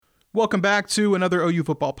Welcome back to another OU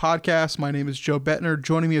football podcast. My name is Joe Bettner.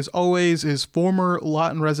 Joining me as always is former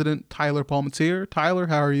Lawton resident Tyler Palmatier. Tyler,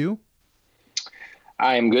 how are you?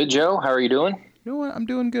 I am good, Joe. How are you doing? You know what? I'm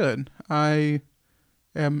doing good. I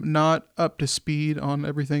am not up to speed on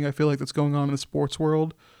everything I feel like that's going on in the sports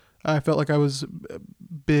world. I felt like I was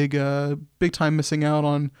big time missing out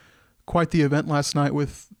on quite the event last night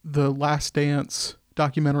with the Last Dance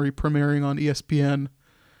documentary premiering on ESPN,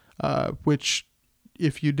 which,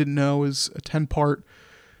 if you didn't know, is a 10-part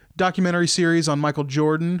documentary series on Michael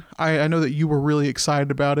Jordan. I know that you were really excited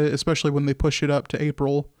about it, especially when they push it up to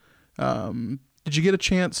April. Did you get a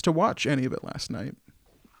chance to watch any of it last night?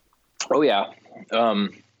 Oh yeah, and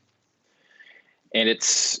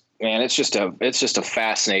it's just a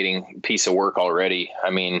fascinating piece of work already. I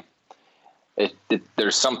mean,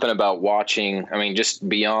 there's something about watching. I mean, just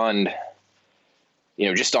beyond,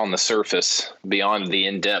 just on the surface, beyond the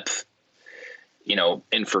in-depth,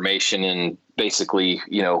 information and basically,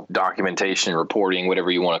 documentation, reporting,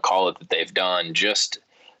 whatever you want to call it, that they've done. Just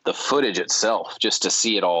the footage itself, just to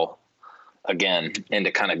see it all again and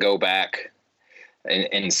to kind of go back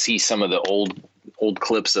and see some of the old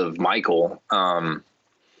clips of Michael,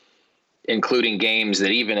 including games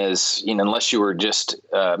that even as, unless you were just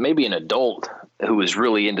maybe an adult who was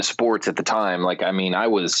really into sports at the time, like, I mean,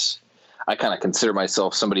 I kind of consider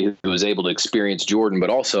myself somebody who was able to experience Jordan, but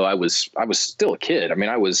also I was still a kid. I mean,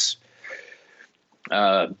 I was,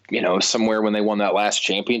 somewhere when they won that last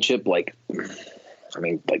championship, like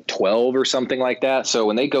 12 or something like that. So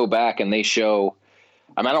when they go back and they show,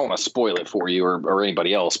 I mean, I don't want to spoil it for you or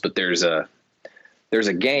anybody else, but there's a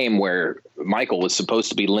game where Michael was supposed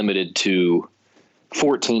to be limited to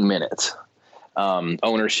 14 minutes.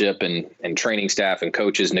 Ownership and training staff and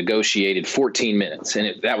coaches negotiated 14 minutes. And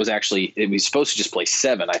it was supposed to just play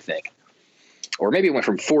 7, I think. Or maybe it went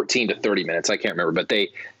from 14 to 30 minutes. I can't remember. But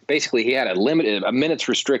he had a minutes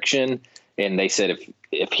restriction. And they said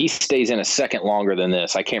if he stays in a second longer than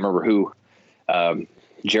this, I can't remember who,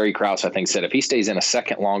 Jerry Krause, I think, said, if he stays in a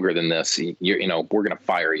second longer than this, we're going to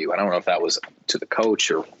fire you. I don't know if that was to the coach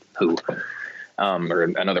or who, or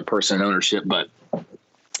another person in ownership. But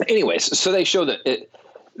anyways, so they show that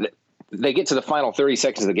they get to the final 30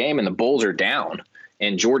 seconds of the game and the Bulls are down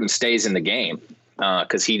and Jordan stays in the game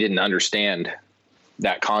because he didn't understand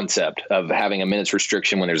that concept of having a minutes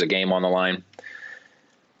restriction when there's a game on the line.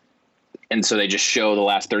 And so they just show the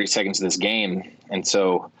last 30 seconds of this game. And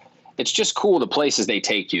so it's just cool the places they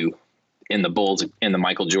take you in the Bulls and the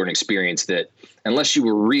Michael Jordan experience that unless you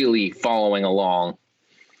were really following along,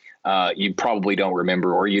 you probably don't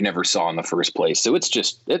remember or you never saw in the first place. So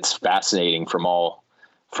it's fascinating from all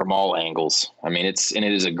angles. I mean, it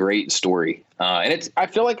is a great story. And I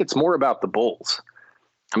feel like it's more about the Bulls.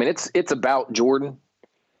 I mean, it's about Jordan.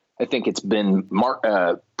 I think it's been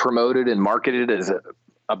promoted and marketed as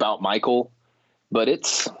about Michael, but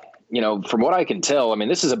it's, from what I can tell, I mean,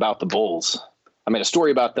 this is about the Bulls. I mean, a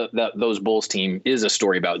story about those Bulls team is a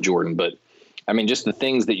story about Jordan, but I mean, just the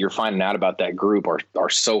things that you're finding out about that group are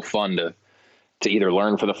so fun to either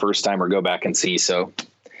learn for the first time or go back and see. So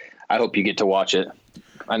I hope you get to watch it.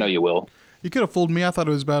 I know you will. You could have fooled me. I thought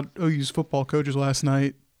it was about OU's football coaches last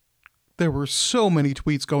night. There were so many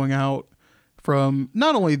tweets going out from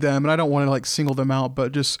not only them, and I don't want to single them out,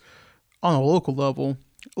 but just on a local level.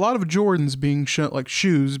 A lot of Jordans being shown, like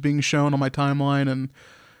shoes being shown on my timeline, and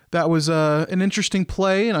that was an interesting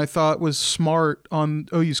play, and I thought was smart on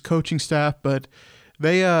OU's coaching staff. But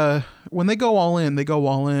they, when they go all in,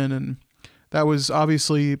 and that was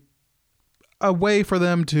obviously a way for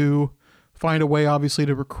them to find a way, obviously,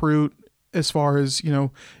 to recruit. As far as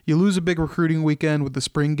you lose a big recruiting weekend with the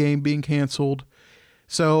spring game being canceled,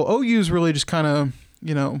 so OU's really just kind of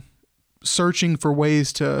searching for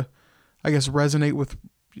ways to, I guess, resonate with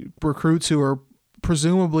recruits who are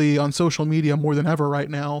presumably on social media more than ever right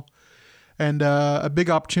now, and a big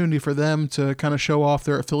opportunity for them to kind of show off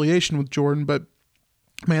their affiliation with Jordan. But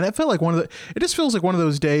man, it felt like it just feels like one of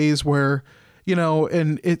those days where,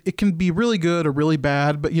 and it can be really good or really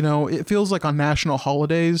bad, but it feels like on national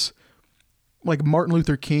holidays, like Martin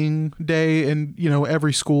Luther King Day, and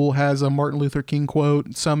every school has a Martin Luther King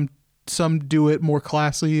quote. Some do it more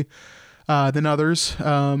classy than others.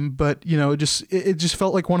 But it just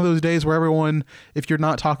felt like one of those days where everyone, if you're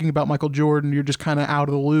not talking about Michael Jordan, you're just kind of out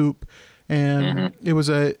of the loop. And It was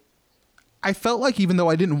I felt like, even though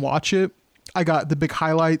I didn't watch it, I got the big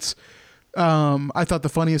highlights. I thought the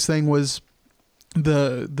funniest thing was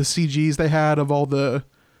the CGs they had of all the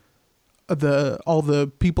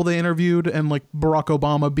people they interviewed, and like Barack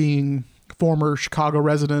Obama being former Chicago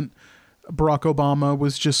resident Barack Obama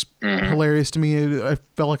was just hilarious to me. I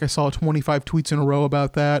felt like I saw 25 tweets in a row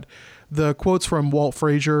about that. The quotes from Walt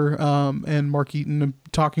Frazier and Mark Eaton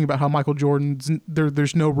talking about how Michael Jordan's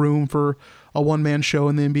there's no room for a one-man show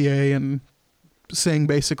in the NBA, and saying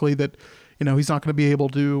basically that, he's not going to be able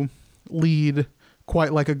to lead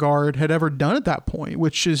quite like a guard had ever done at that point,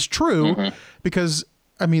 which is true because,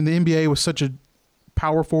 the NBA was such a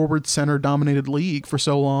power forward center dominated league for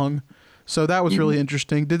so long. So that was really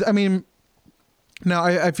interesting. Now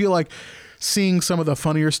I feel like seeing some of the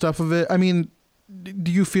funnier stuff of it,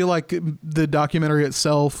 do you feel like the documentary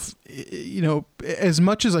itself, as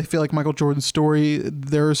much as I feel like Michael Jordan's story,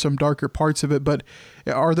 there are some darker parts of it, but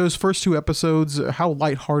are those first 2 episodes, how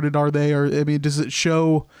lighthearted are they? Or, does it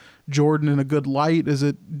show Jordan in a good light? Does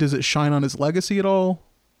it shine on his legacy at all?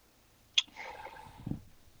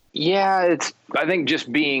 Yeah, I think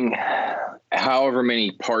just being however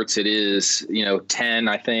many parts it is, 10,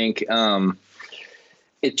 I think,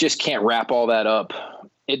 it just can't wrap all that up.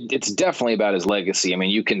 It's definitely about his legacy.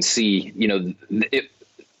 You can see,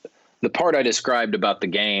 the part I described about the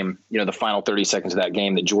game, the final 30 seconds of that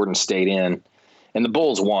game that Jordan stayed in and the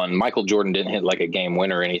Bulls won. Michael Jordan didn't hit like a game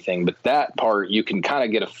winner or anything, but that part you can kind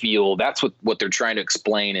of get a feel. That's what they're trying to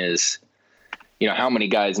explain is, how many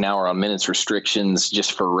guys now are on minutes restrictions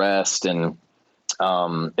just for rest. And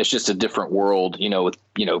it's just a different world,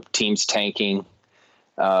 with, teams tanking.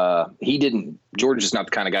 Jordan's just not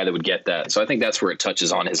the kind of guy that would get that. So I think that's where it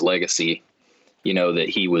touches on his legacy, that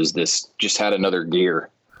he was just had another gear.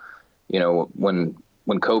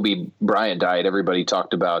 When Kobe Bryant died, everybody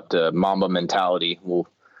talked about Mamba mentality. Well,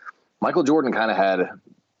 Michael Jordan kind of had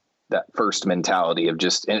that first mentality of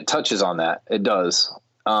and it touches on that. It does.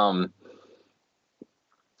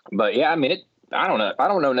 But yeah, I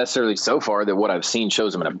don't know necessarily so far that what I've seen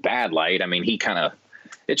shows him in a bad light.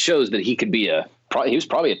 It shows that he could be he was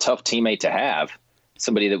probably a tough teammate to have,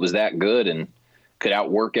 somebody that was that good and could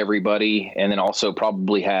outwork everybody. And then also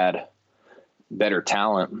probably had better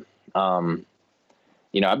talent. I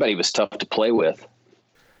bet he was tough to play with.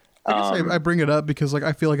 I guess I bring it up because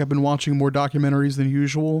I feel like I've been watching more documentaries than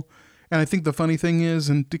usual. And I think the funny thing is,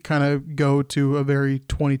 and to kind of go to a very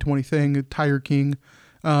 2020 thing, Tiger King,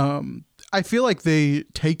 I feel like they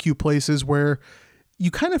take you places where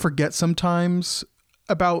you kind of forget sometimes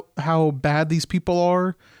about how bad these people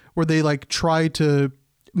are, where they try to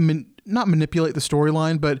not manipulate the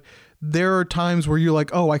storyline, but there are times where you're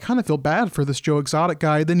like, oh, I kind of feel bad for this Joe Exotic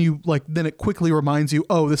guy. Then then it quickly reminds you,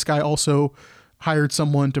 oh, this guy also hired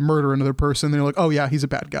someone to murder another person. They're like, oh yeah, he's a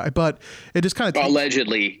bad guy. But it just kind of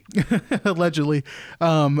allegedly.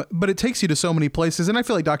 But it takes you to so many places. And I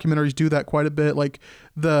feel like documentaries do that quite a bit. Like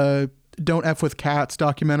the Don't F with Cats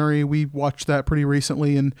documentary, we watched that pretty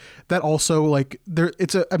recently. And that also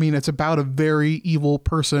it's about a very evil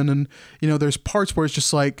person. And, there's parts where it's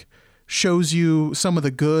just shows you some of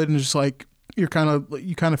the good and just you kind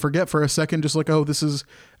of forget for a second, just oh, this is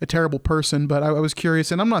a terrible person. But I was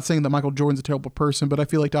curious, and I'm not saying that Michael Jordan's a terrible person, but I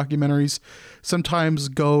feel like documentaries sometimes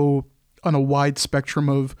go on a wide spectrum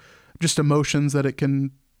of just emotions that it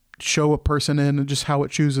can show a person in and just how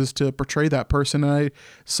it chooses to portray that person. And I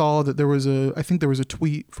saw that there was a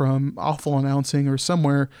tweet from Awful Announcing or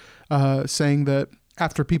somewhere saying that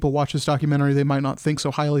after people watch this documentary, they might not think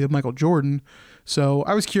so highly of Michael Jordan. So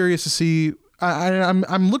I was curious to see.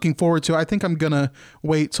 I'm looking forward to it. I think I'm gonna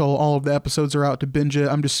wait till all of the episodes are out to binge it.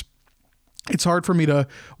 It's hard for me to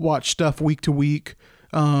watch stuff week to week,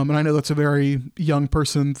 and I know that's a very young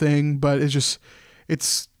person thing, but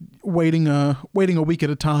it's waiting a week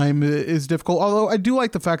at a time is difficult. Although I do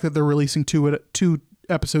like the fact that they're releasing two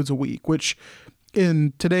episodes a week, which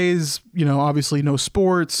in today's obviously no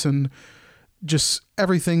sports and just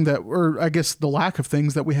everything or I guess the lack of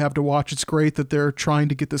things that we have to watch. It's great that they're trying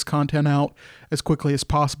to get this content out as quickly as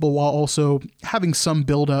possible while also having some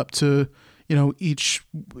build up to, each,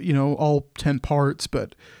 all 10 parts.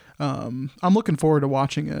 But I'm looking forward to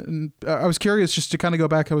watching it. And I was curious just to kind of go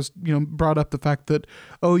back. I was, brought up the fact that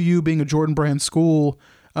OU being a Jordan brand school,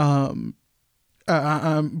 I'm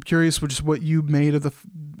curious just what you made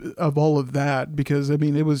of all of that, because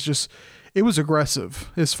it was aggressive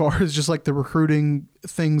as far as just the recruiting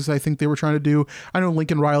things I think they were trying to do. I know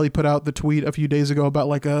Lincoln Riley put out the tweet a few days ago about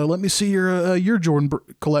let me see your Jordan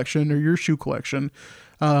collection or your shoe collection.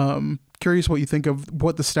 Curious what you think of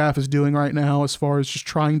what the staff is doing right now as far as just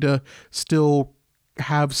trying to still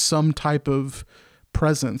have some type of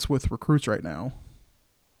presence with recruits right now.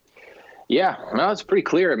 Yeah, no, it's pretty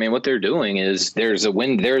clear. What they're doing is there's a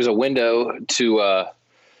window to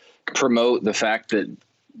promote the fact that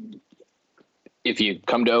if you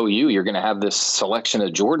come to OU, you're going to have this selection of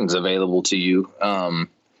Jordans available to you.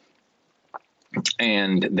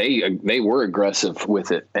 and they were aggressive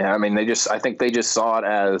with it. And I mean, I think they just saw it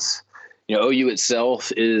as, OU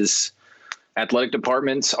itself is athletic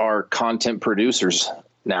departments are content producers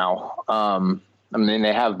now. I mean,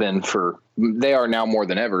 they are now more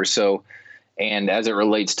than ever. So, and as it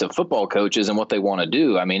relates to football coaches and what they want to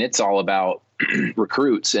do, I mean, it's all about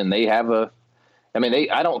recruits, and I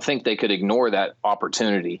don't think they could ignore that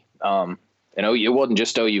opportunity. It wasn't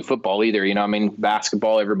just OU football either.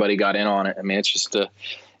 Basketball, everybody got in on it. I mean,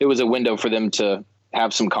 it was a window for them to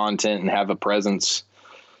have some content and have a presence.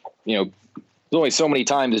 There's only so many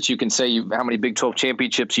times that you can say how many Big 12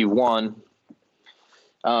 championships you've won.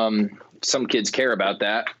 Some kids care about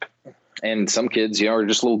that, and some kids, are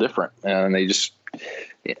just a little different, and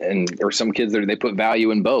or some kids they put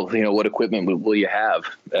value in both. What equipment will you have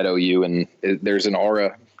at OU? And there's an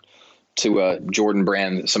aura to a Jordan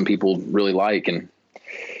brand that some people really like, and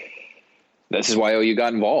this is why OU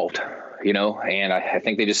got involved. And I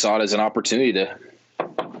think they just saw it as an opportunity to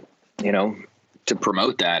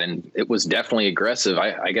promote that, and it was definitely aggressive.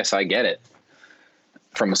 I guess I get it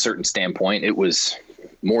from a certain standpoint. It was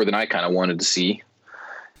more than I kind of wanted to see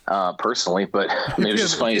personally, but I mean, it was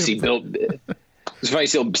just funny to see Bill. It's funny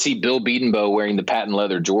to see Bill Bedenbaugh wearing the patent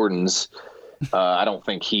leather Jordans. I don't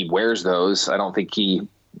think he wears those. I don't think he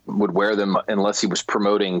would wear them unless he was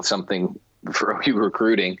promoting something for OU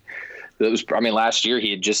recruiting. Last year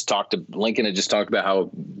Lincoln had just talked about how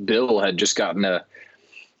Bill had just gotten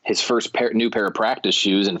his first new pair of practice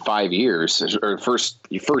shoes in 5 years, or first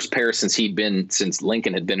pair since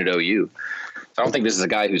Lincoln had been at OU. So I don't think this is a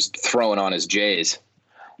guy who's throwing on his J's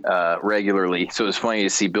regularly. So it's funny to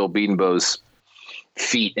see Bill Bedenbaugh's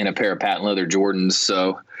feet in a pair of patent leather Jordans.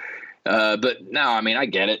 So, but no, I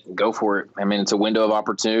get it. Go for it. It's a window of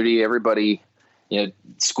opportunity. Everybody,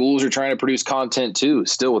 schools are trying to produce content too,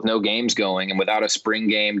 still with no games going and without a spring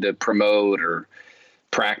game to promote or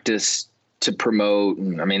practice to promote.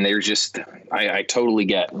 I totally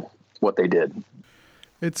get what they did.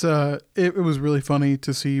 It was really funny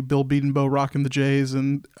to see Bill Bedenbaugh rocking the Jays,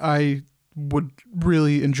 and I would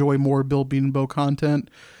really enjoy more Bill Bedenbaugh content.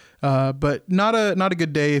 But not a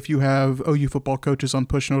good day if you have OU football coaches on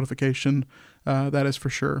push notification. That is for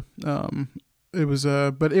sure. I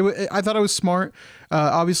thought it was smart.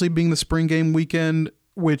 Obviously, being the spring game weekend,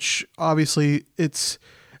 which obviously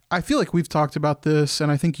I feel like we've talked about this,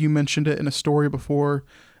 and I think you mentioned it in a story before,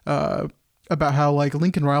 about how like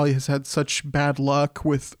Lincoln Riley has had such bad luck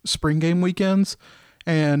with spring game weekends,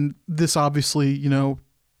 and this obviously,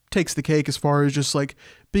 takes the cake as far as just like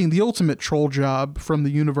being the ultimate troll job from the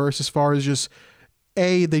universe, as far as just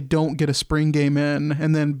A, they don't get a spring game in,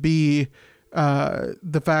 and then B,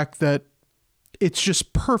 the fact that it's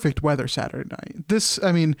just perfect weather Saturday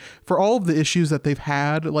night. For all of the issues that they've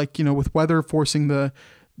had, like, with weather forcing the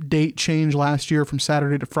date change last year from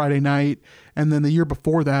Saturday to Friday night, and then the year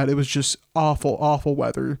before that, it was just awful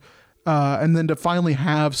weather. And then to finally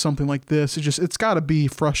have something like this, it's got to be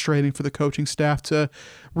frustrating for the coaching staff to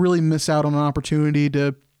really miss out on an opportunity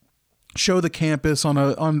to show the campus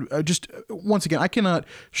on just once again. I cannot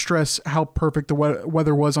stress how perfect the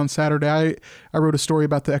weather was on Saturday. I wrote a story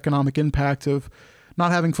about the economic impact of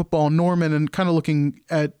not having football in Norman, and kind of looking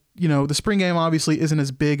at, the spring game obviously isn't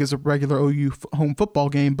as big as a regular OU home football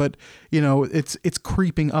game, but it's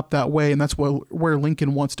creeping up that way, and that's where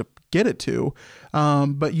Lincoln wants to get it to.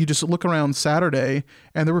 But you just look around Saturday,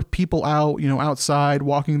 and there were people out, outside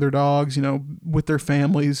walking their dogs, with their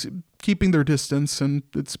families, keeping their distance, and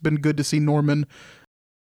it's been good to see Norman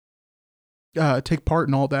take part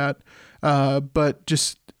in all that. But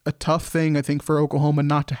just a tough thing, I think, for Oklahoma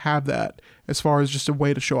not to have that, as far as just a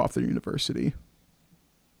way to show off their university.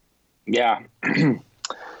 Yeah. And,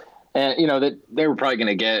 that they were probably going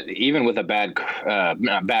to get, even with a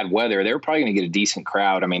bad weather, they were probably going to get a decent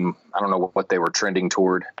crowd. I don't know what they were trending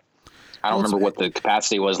toward. I don't remember what the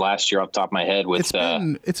capacity was last year off the top of my head with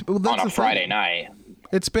on a Friday night.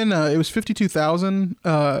 It's been, it was 52,000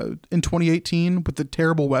 in 2018 with the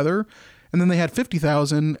terrible weather. And then they had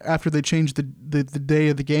 50,000 after they changed the day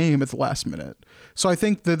of the game at the last minute. So I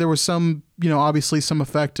think that there was some, obviously some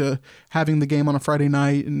effect to having the game on a Friday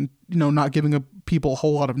night and, not giving people a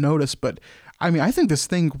whole lot of notice. But I think this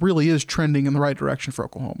thing really is trending in the right direction for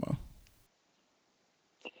Oklahoma.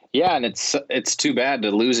 Yeah, and it's too bad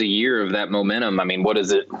to lose a year of that momentum. What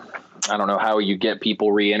is it? I don't know how you get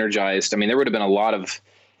people re-energized. There would have been a lot of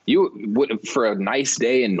for a nice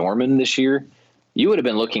day in Norman this year. You would have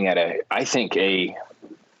been looking at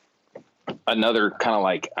another kind of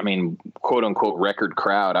like, quote unquote record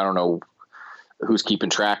crowd. I don't know who's keeping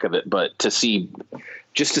track of it, but to see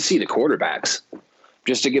the quarterbacks,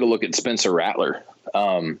 just to get a look at Spencer Rattler,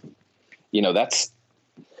 that's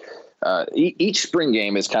each spring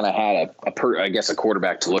game has kind of had a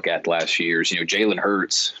quarterback to look at the last few years. Jalen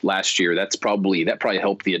Hurts last year, that probably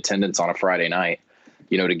helped the attendance on a Friday night,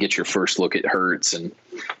 to get your first look at Hurts and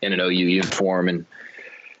in an OU uniform.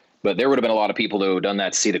 But there would have been a lot of people that would have done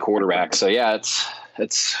that to see the quarterback. So yeah,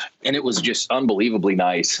 and it was just unbelievably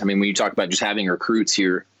nice. I mean, when you talk about just having recruits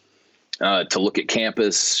here to look at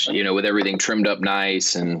campus, with everything trimmed up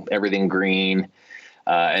nice and everything green,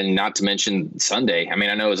 and not to mention Sunday. I mean,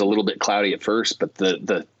 I know it was a little bit cloudy at first, but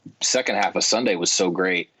the second half of Sunday was so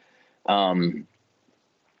great.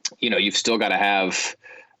 You've still got to have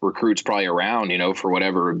recruits probably around, for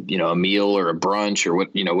whatever, a meal or a brunch or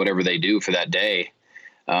whatever they do for that day.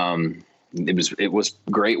 It was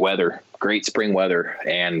great weather, great spring weather.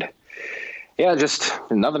 And yeah, just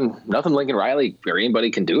nothing Lincoln Riley or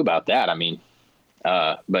anybody can do about that. I mean,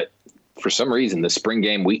 but for some reason, the spring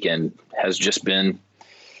game weekend has just been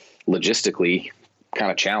logistically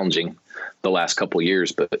kind of challenging the last couple of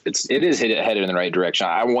years, but it is headed in the right direction.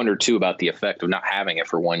 I wonder too about the effect of not having it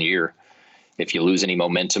for 1 year, if you lose any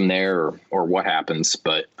momentum there or what happens.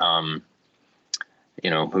 But,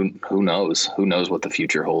 who knows? Who knows what the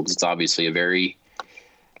future holds? It's obviously a very,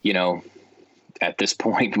 at this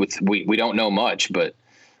point we don't know much, but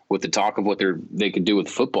with the talk of what they could do with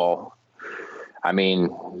football, I mean,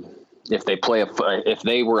 if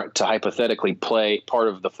they were to hypothetically play part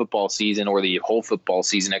of the football season or the whole football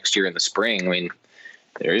season next year in the spring, I mean,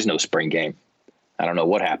 there is no spring game. I don't know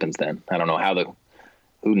what happens then. I don't know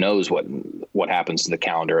who knows what happens to the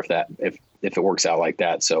calendar if it works out like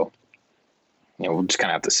that. So, we'll just kind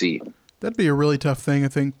of have to see. That'd be a really tough thing, I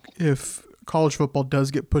think, if college football does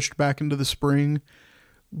get pushed back into the spring,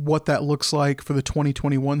 what that looks like for the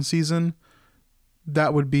 2021 season.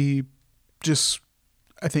 That would be just,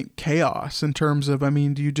 I think, chaos in terms of, I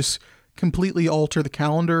mean, do you just completely alter the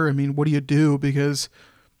calendar? I mean, what do you do? Because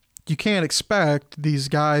you can't expect these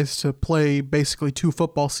guys to play basically 2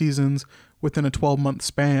 football seasons within a 12-month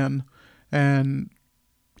span and,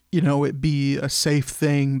 it be a safe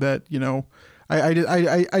thing that,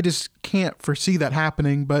 I just can't foresee that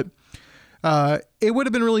happening. But it would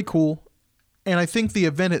have been really cool. And I think the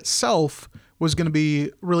event itself was going to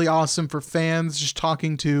be really awesome for fans, just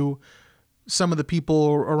talking to some of the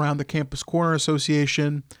people around the Campus Corner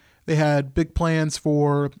Association. They had big plans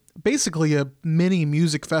for basically a mini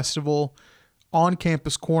music festival on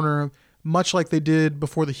Campus Corner, much like they did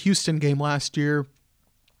before the Houston game last year.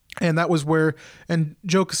 And that was and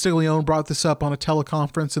Joe Castiglione brought this up on a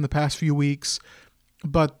teleconference in the past few weeks,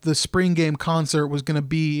 but the spring game concert was going to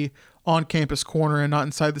be on Campus Corner and not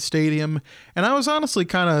inside the stadium. And I was honestly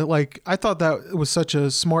kind of like, I thought that was such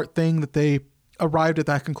a smart thing that they arrived at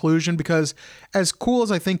that conclusion, because as cool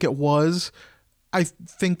as I think it was, I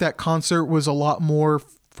think that concert was a lot more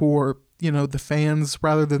for, the fans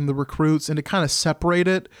rather than the recruits, and to kind of separate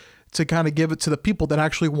it, to kind of give it to the people that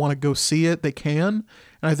actually want to go see it, they can.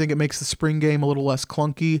 And I think it makes the spring game a little less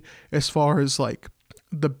clunky as far as like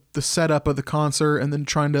the setup of the concert and then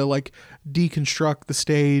trying to like deconstruct the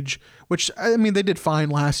stage, which, I mean, they did fine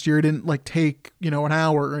last year. It didn't like take, an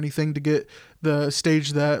hour or anything to get the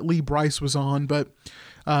stage that Lee Bryce was on, but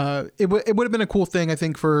it would have been a cool thing, I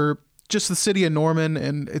think, for just the city of Norman.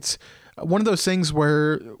 And it's one of those things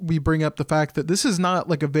where we bring up the fact that this is not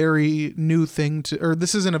like a very new thing or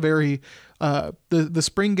this isn't a very, the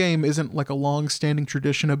spring game isn't like a long standing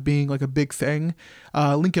tradition of being like a big thing.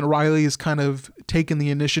 Lincoln Riley has kind of taken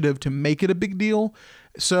the initiative to make it a big deal.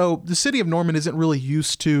 So the city of Norman isn't really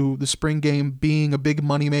used to the spring game being a big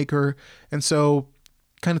moneymaker. And so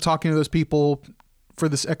kind of talking to those people for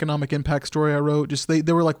this economic impact story I wrote, just they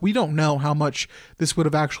were like, we don't know how much this would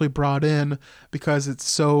have actually brought in because it's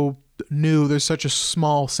so new. There's such a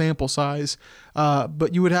small sample size.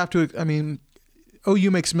 But you would have to, I mean, OU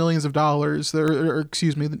makes millions of dollars,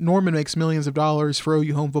 Norman makes millions of dollars for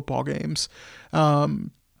OU home football games.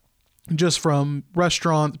 Just from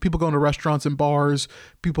restaurants, people going to restaurants and bars,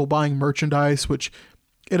 people buying merchandise, which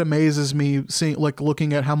it amazes me seeing, like,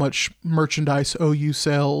 looking at how much merchandise OU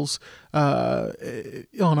sells on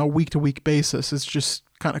a week-to-week basis. It's just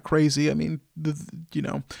kind of crazy. I mean,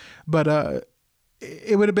 but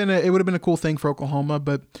it would have been a cool thing for Oklahoma.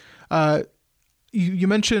 But you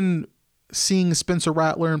mentioned seeing Spencer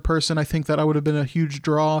Rattler in person. I think that would have been a huge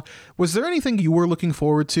draw. Was there anything you were looking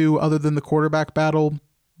forward to other than the quarterback battle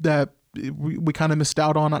that we kind of missed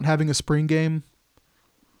out on not having a spring game?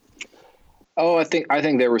 Oh, I think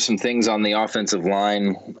there were some things on the offensive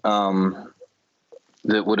line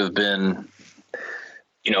that would have been,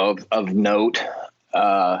 of note.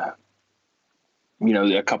 A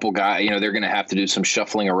couple guys, they're going to have to do some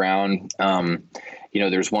shuffling around.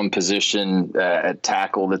 there's one position at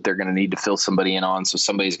tackle that they're going to need to fill somebody in on. So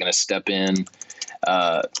somebody's going to step in.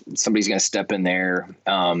 Somebody's going to step in there.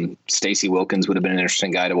 Stacey Wilkins would have been an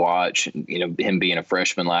interesting guy to watch. Him being a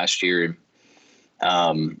freshman last year.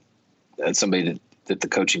 That's somebody that the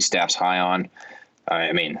coaching staff's high on.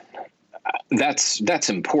 I mean, that's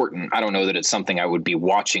important. I don't know that it's something I would be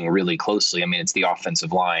watching really closely. I mean, it's the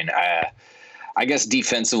offensive line. I guess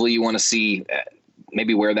defensively, you want to see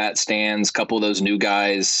maybe where that stands. A couple of those new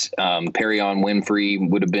guys, Perrion Winfrey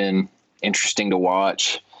would have been interesting to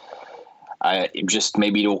watch. Just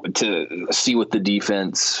maybe to see what the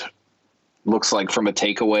defense looks like from a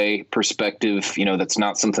takeaway perspective. That's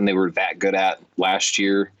not something they were that good at last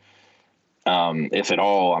year, if at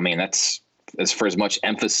all. I mean, that's for as much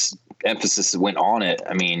emphasis that went on it.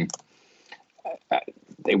 I mean,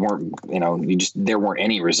 they weren't, there weren't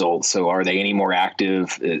any results. So are they any more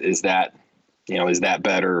active? Is that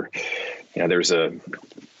better? There's a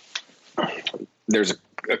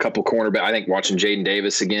couple cornerback. I think watching Jaden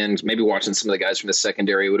Davis again, maybe watching some of the guys from the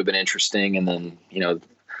secondary would have been interesting. And then,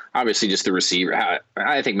 obviously just the receiver.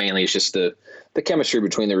 I think mainly it's just the chemistry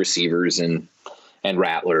between the receivers and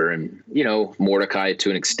Rattler and, Mordecai to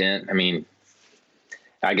an extent. I mean,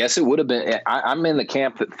 I guess it would have been, I'm in the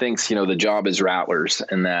camp that thinks, the job is Rattler's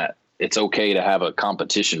and that it's okay to have a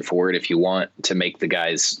competition for it if you want to make the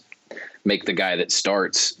guy that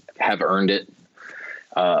starts have earned it.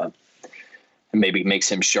 Maybe it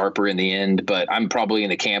makes him sharper in the end, but I'm probably in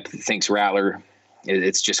the camp that thinks Rattler,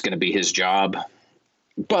 it's just going to be his job.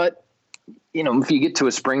 But, if you get to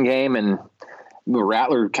a spring game and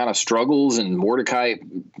Rattler kind of struggles and Mordecai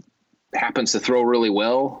happens to throw really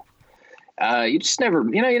well, you just never,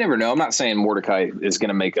 you never know. I'm not saying Mordecai is going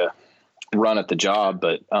to make a run at the job,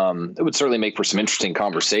 but it would certainly make for some interesting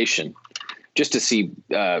conversation just to see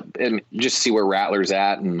where Rattler's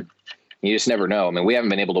at. And you just never know. I mean, we haven't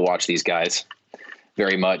been able to watch these guys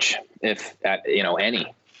very much, if at, any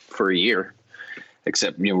for a year,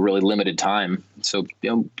 except, really limited time. So,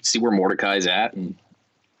 see where Mordecai's at. And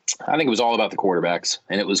I think it was all about the quarterbacks,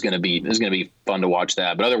 and it was going to be fun to watch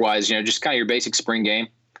that. But otherwise, just kind of your basic spring game.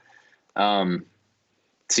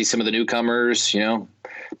 See some of the newcomers,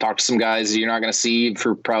 talk to some guys that you're not going to see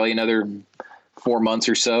for probably another 4 months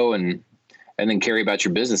or so, and then carry about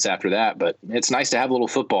your business after that. But it's nice to have a little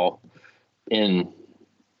football in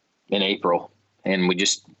April, and we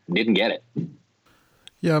just didn't get it.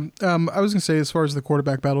 Yeah. I was going to say, as far as the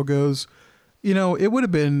quarterback battle goes, it would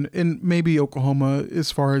have been in maybe Oklahoma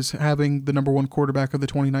as far as having the number one quarterback of the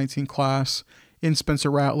 2019 class in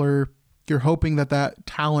Spencer Rattler. You're hoping that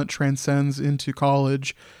talent transcends into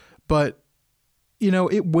college, but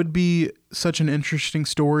it would be such an interesting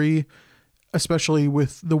story, especially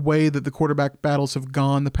with the way that the quarterback battles have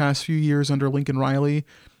gone the past few years under Lincoln Riley.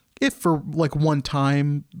 If for like one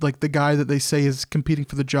time, like the guy that they say is competing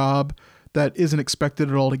for the job that isn't expected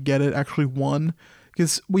at all to get it actually won.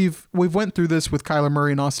 Because we've went through this with Kyler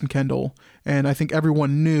Murray and Austin Kendall, and I think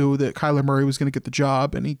everyone knew that Kyler Murray was going to get the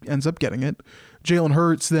job, and he ends up getting it. Jalen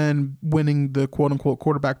Hurts then winning the quote-unquote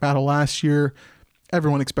quarterback battle last year.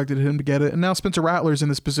 Everyone expected him to get it. And now Spencer Rattler's in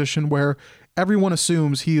this position where everyone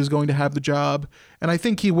assumes he is going to have the job, and I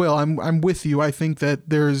think he will. I'm with you. I think that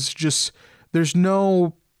there's just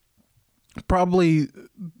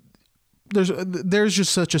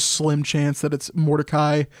such a slim chance that it's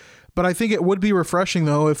Mordecai. But I think it would be refreshing,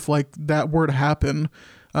 though, if like that were to happen,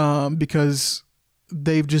 because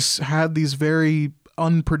they've just had these very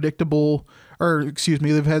unpredictable,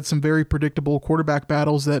 they've had some very predictable quarterback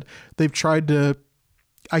battles that they've tried to,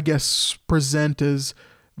 I guess, present as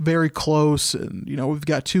very close. And, we've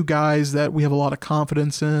got two guys that we have a lot of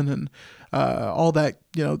confidence in and all that,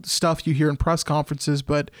 stuff you hear in press conferences.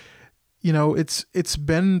 But, it's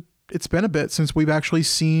been a bit since we've actually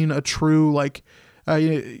seen a true,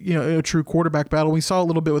 a true quarterback battle. We saw a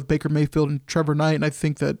little bit with Baker Mayfield and Trevor Knight, and I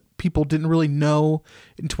think that people didn't really know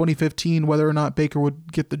in 2015 whether or not Baker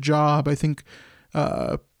would get the job. I think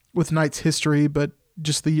with Knight's history, but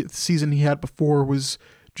just the season he had before was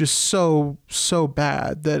just so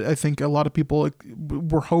bad that I think a lot of people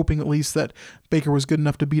were hoping at least that Baker was good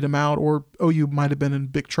enough to beat him out, or OU might have been in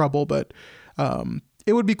big trouble. But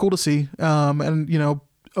it would be cool to see. And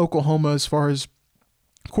Oklahoma, as far as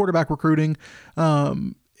quarterback recruiting,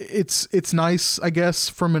 it's nice, I guess,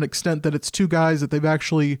 from an extent that it's two guys that they've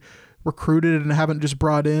actually recruited and haven't just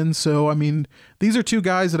brought in. So, I mean, these are two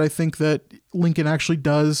guys that I think that Lincoln actually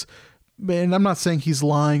does. And I'm not saying he's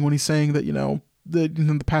lying when he's saying that,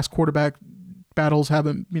 the past quarterback battles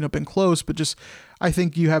haven't, been close, but just, I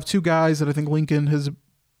think you have two guys that I think Lincoln has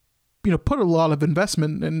put a lot of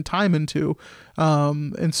investment and time into.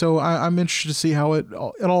 And so I'm interested to see how it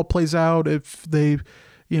all plays out. If they,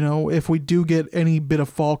 if we do get any bit of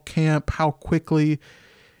fall camp, how quickly,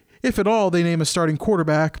 if at all, they name a starting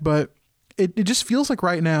quarterback. But it just feels like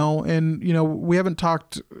right now, and, we haven't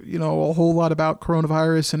talked, a whole lot about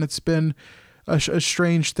coronavirus, and it's been a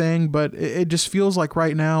strange thing, but it just feels like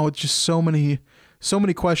right now it's just so many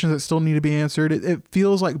questions that still need to be answered. It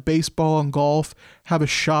feels like baseball and golf have a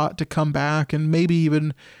shot to come back, and maybe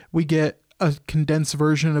even we get a condensed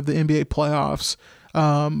version of the NBA playoffs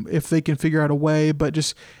if they can figure out a way. But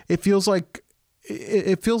just it feels like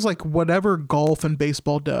whatever golf and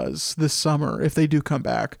baseball does this summer, if they do come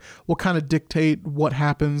back, will kind of dictate what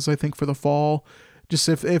happens, I think, for the fall. Just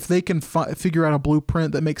if they can figure out a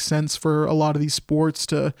blueprint that makes sense for a lot of these sports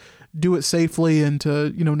to do it safely and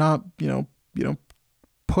to not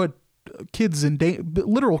put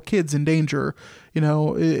literal kids in danger,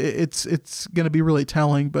 it's going to be really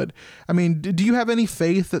telling. But I mean, do you have any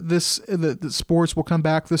faith that that sports will come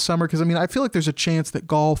back this summer? Because I mean, I feel like there's a chance that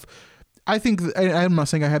golf. I think I'm not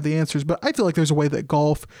saying I have the answers, but I feel like there's a way that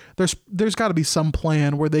golf there's got to be some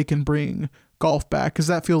plan where they can bring golf back, because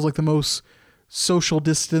that feels like the most social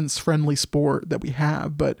distance friendly sport that we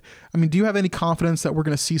have. But I mean, do you have any confidence that we're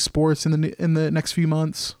going to see sports in the next few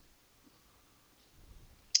months?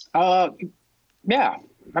 Yeah,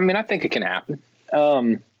 I mean, I think it can happen.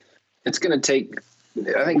 It's going to take,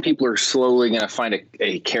 I think people are slowly going to find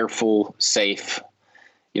a careful, safe,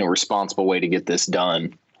 responsible way to get this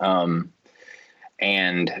done. And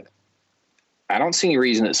I don't see any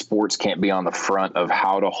reason that sports can't be on the front of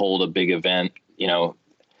how to hold a big event.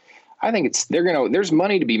 I think there's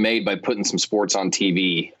money to be made by putting some sports on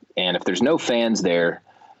TV. And if there's no fans there,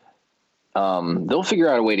 they'll figure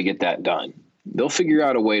out a way to get that done. They'll figure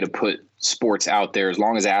out a way to put sports out there as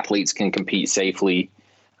long as athletes can compete safely.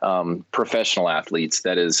 Professional athletes,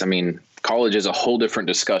 that is, I mean, college is a whole different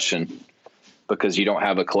discussion because you don't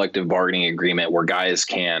have a collective bargaining agreement where guys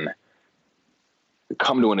can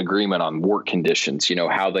come to an agreement on work conditions,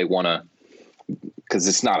 how they want to, because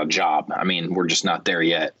it's not a job. I mean, we're just not there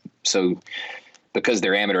yet. So because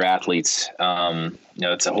they're amateur athletes,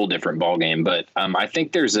 it's a whole different ballgame. But I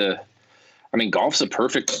think golf's a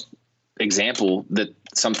perfect example that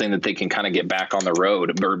something that they can kind of get back on the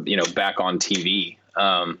road or, back on TV,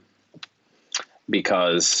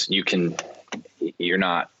 because you're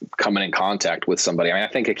not coming in contact with somebody. I mean, I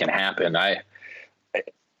think it can happen.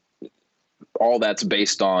 All that's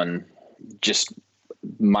based on just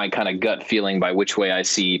my kind of gut feeling by which way I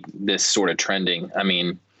see this sort of trending. I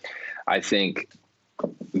mean, I think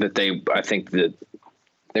that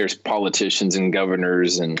there's politicians and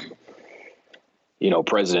governors and,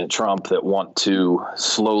 President Trump that want to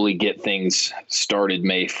slowly get things started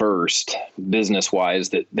May 1st, business wise,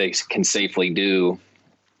 that they can safely do,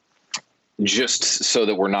 just so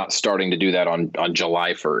that we're not starting to do that on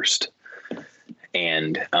July 1st.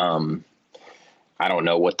 And, I don't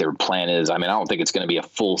know what their plan is. I mean, I don't think it's going to be a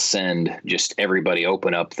full send, just everybody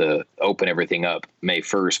open everything up May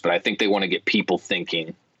 1st. But I think they want to get people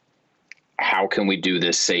thinking, how can we do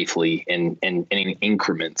this safely in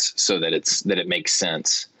increments so that it makes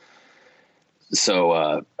sense?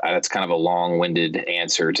 So that's kind of a long-winded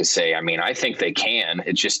answer to say, I mean, I think they can.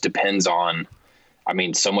 It just depends on,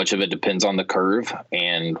 so much of it depends on the curve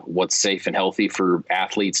and what's safe and healthy for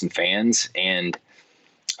athletes and fans. And,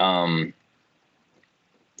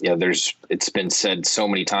 it's been said so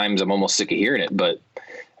many times, I'm almost sick of hearing it, but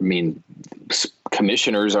I mean,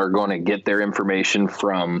 commissioners are going to get their information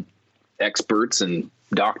from experts and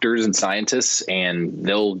doctors and scientists, and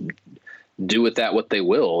they'll do with that what they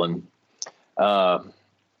will. And,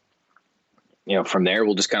 from there,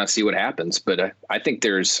 we'll just kind of see what happens. But I think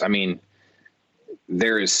there is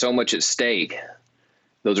so much at stake.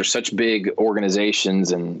 Those are such big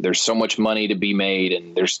organizations, and there's so much money to be made.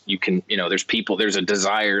 And there's people, there's a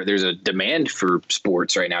desire, there's a demand for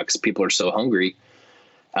sports right now because people are so hungry,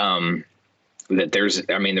 that there's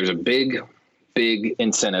a big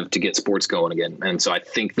incentive to get sports going again. And so I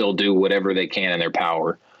think they'll do whatever they can in their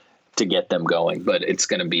power to get them going, but it's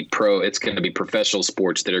going to be professional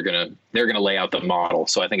sports that they're going to lay out the model.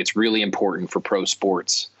 So I think it's really important for pro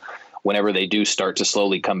sports, whenever they do start to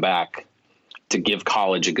slowly come back, to give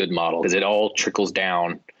college a good model, because it all trickles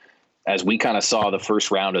down. As we kind of saw the first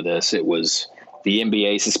round of this, it was the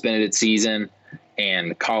NBA suspended its season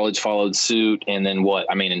and college followed suit. And then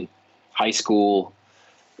in high school,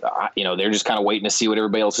 they're just kind of waiting to see what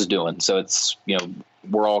everybody else is doing. So it's,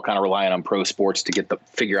 we're all kind of relying on pro sports to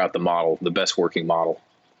figure out the model, the best working model.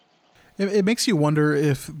 It makes you wonder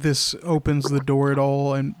if this opens the door at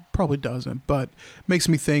all, and probably doesn't, but makes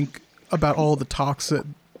me think about all the talks that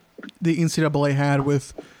the NCAA had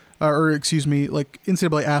with, like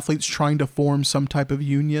NCAA athletes trying to form some type of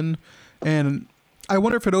union. And I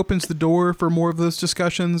wonder if it opens the door for more of those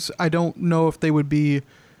discussions. I don't know if they would be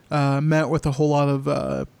met with a whole lot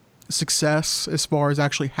of success as far as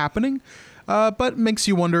actually happening. But makes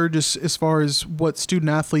you wonder just as far as what student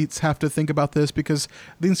athletes have to think about this, because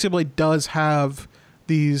the NCAA does have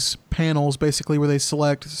these panels basically where they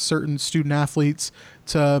select certain student athletes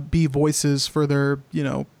to be voices for their,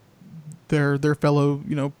 their fellow,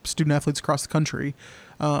 student athletes across the country.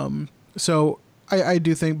 So I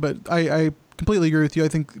do think, but I completely agree with you. I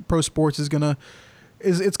think pro sports is gonna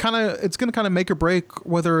kind of make or break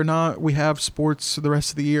whether or not we have sports the rest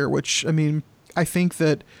of the year. Which, I mean, I think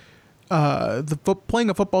that playing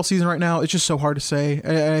a football season right now, it's just so hard to say.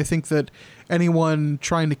 And I think that anyone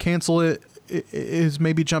trying to cancel it is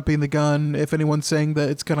maybe jumping the gun. If anyone's saying that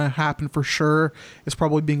it's going to happen for sure, is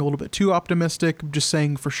probably being a little bit too optimistic, just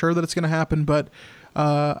saying for sure that it's going to happen. But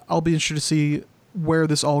I'll be interested to see where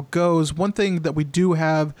this all goes. One thing that we do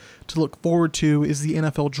have to look forward to is the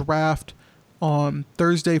NFL draft on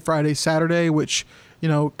Thursday, Friday, Saturday, which,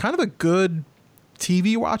 kind of a good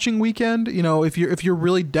TV watching weekend. If you're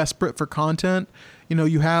really desperate for content,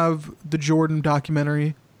 you have the Jordan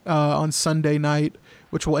documentary on Sunday night,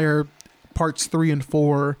 which will air parts 3 and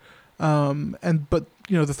 4. But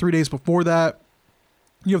the 3 days before that,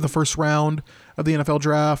 you have the first round of the NFL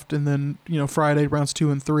draft, and then, Friday rounds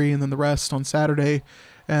 2 and 3, and then the rest on Saturday.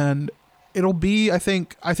 And it'll be, I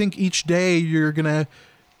think each day you're going to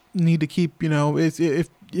need to keep,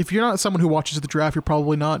 if you're not someone who watches the draft, you're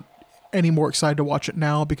probably not any more excited to watch it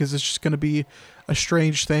now, because it's just going to be a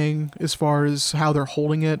strange thing as far as how they're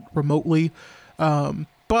holding it remotely.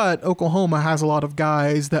 But Oklahoma has a lot of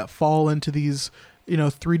guys that fall into these,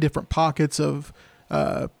 3 different pockets of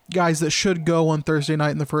guys that should go on Thursday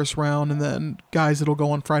night in the first round, and then guys that'll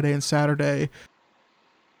go on Friday and Saturday.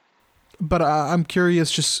 But I'm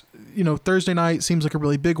curious, just, Thursday night seems like a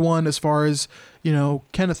really big one as far as,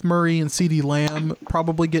 Kenneth Murray and CeeDee Lamb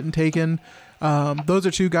probably getting taken. Those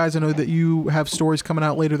are 2 guys I know that you have stories coming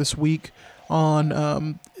out later this week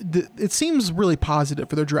on. It seems really positive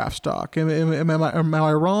for their draft stock. Am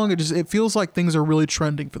I wrong? It feels like things are really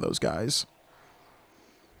trending for those guys.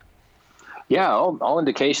 Yeah, all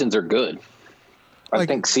indications are good. I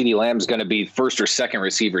think CeeDee Lamb's going to be first or second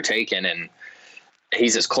receiver taken, and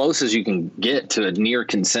he's as close as you can get to a near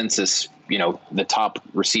consensus, the top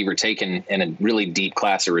receiver taken in a really deep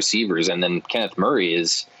class of receivers. And then Kenneth Murray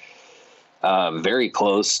is very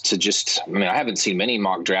close to I haven't seen many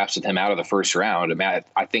mock drafts with him out of the first round.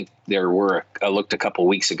 I think there were, I looked a couple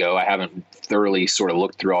weeks ago. I haven't thoroughly sort of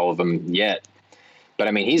looked through all of them yet,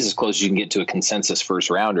 but he's as close as you can get to a consensus first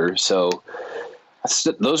rounder. So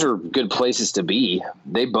those are good places to be.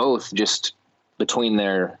 They both just between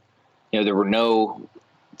their, there were no,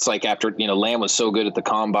 it's like after, Lamb was so good at the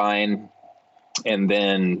combine, and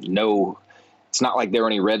then it's not like there were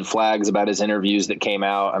any red flags about his interviews that came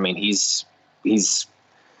out. He's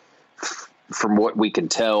from what we could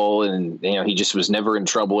tell, and, he just was never in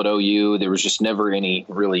trouble at OU. There was just never any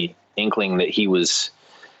really inkling that he was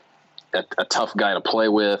a tough guy to play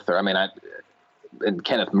with. And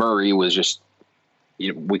Kenneth Murray was just,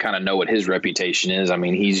 we kind of know what his reputation is.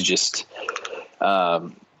 He's just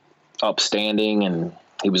upstanding, and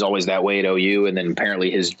he was always that way at OU. And then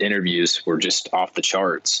apparently his interviews were just off the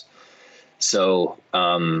charts. So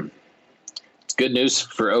it's good news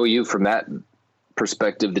for OU from that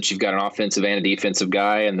perspective, that you've got an offensive and a defensive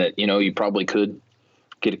guy, and that, you probably could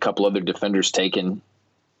get a couple other defenders taken.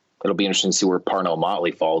 It'll be interesting to see where Parnell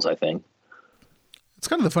Motley falls, I think. It's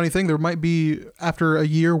kind of the funny thing. There might be, after a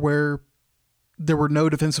year where there were no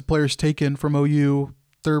defensive players taken from OU,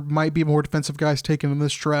 there might be more defensive guys taken in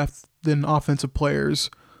this draft than offensive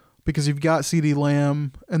players, because you've got CeeDee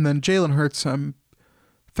Lamb, and then Jalen Hurts, I'm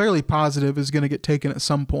fairly positive is going to get taken at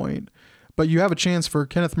some point. But you have a chance for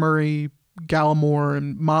Kenneth Murray, Gallimore,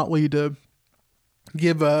 and Motley to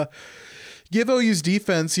give OU's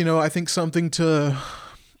defense, I think something to,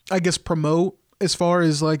 I guess, promote, as far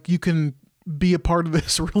as like you can be a part of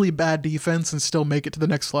this really bad defense and still make it to the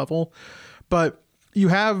next level. But you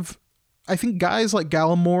have, I think, guys like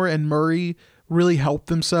Gallimore and Murray really help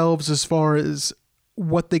themselves as far as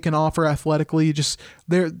what they can offer athletically. Just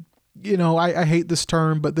they're, I hate this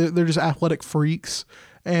term, but they're just athletic freaks.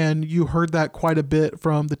 And you heard that quite a bit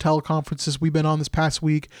from the teleconferences we've been on this past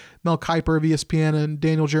week. Mel Kiper of ESPN and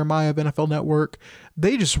Daniel Jeremiah of NFL Network,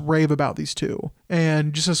 they just rave about these 2.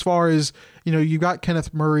 And just as far as, you got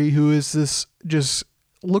Kenneth Murray, who is this, just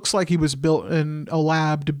looks like he was built in a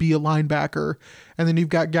lab to be a linebacker. And then you've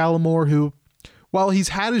got Gallimore, who while he's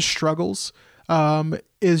had his struggles,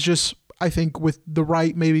 is just, I think, with the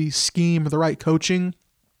right maybe scheme or the right coaching,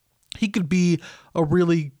 he could be a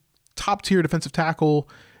really top tier defensive tackle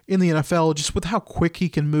in the NFL just with how quick he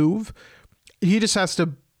can move. He just has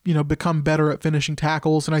to, become better at finishing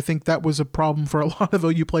tackles. And I think that was a problem for a lot of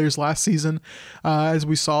OU players last season, as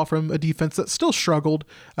we saw from a defense that still struggled,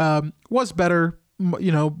 was better,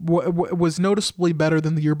 was noticeably better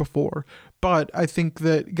than the year before. But I think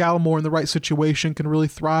that Gallimore in the right situation can really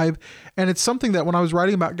thrive. And it's something that when I was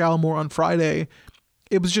writing about Gallimore on Friday,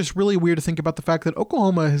 it was just really weird to think about the fact that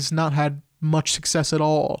Oklahoma has not had much success at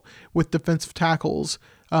all with defensive tackles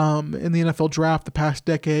in the NFL draft the past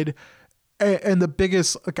decade. And the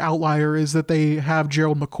biggest outlier is that they have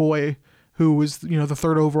Gerald McCoy, who was, the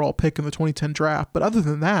third overall pick in the 2010 draft. But other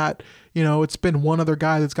than that, it's been one other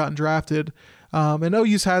guy that's gotten drafted. And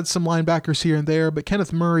OU's had some linebackers here and there, but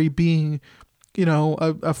Kenneth Murray being,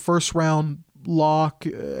 a first round lock,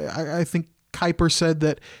 I think Kuiper said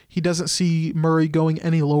that he doesn't see Murray going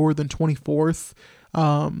any lower than 24th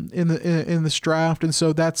in this draft. And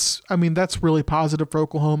so that's really positive for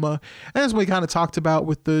Oklahoma. And as we kind of talked about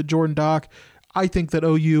with the Jordan doc, I think that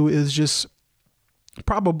OU is just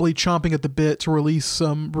probably chomping at the bit to release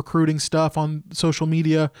some recruiting stuff on social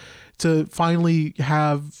media to finally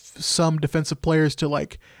have some defensive players to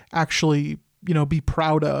actually, be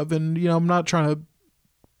proud of. And, I'm not trying to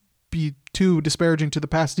be too disparaging to the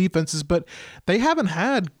past defenses, but they haven't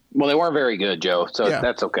had. Well, they weren't very good, Joe. So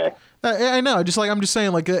That's okay. I know. I'm just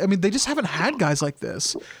saying, they just haven't had guys like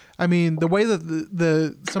this. I mean, the way that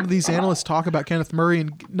the some of these analysts talk about Kenneth Murray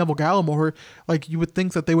and Neville Gallimore, you would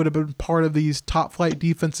think that they would have been part of these top flight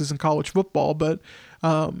defenses in college football, but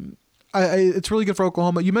it's really good for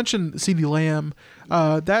Oklahoma. You mentioned CeeDee Lamb.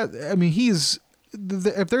 He's.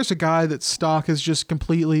 If there's a guy that stock has just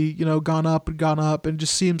completely, gone up and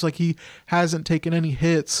just seems like he hasn't taken any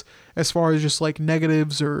hits as far as just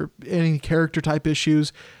negatives or any character type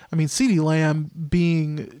issues. I mean, CeeDee Lamb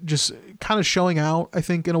being just kind of showing out, I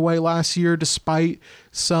think, in a way last year, despite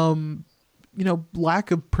some,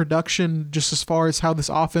 lack of production just as far as how this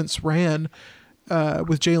offense ran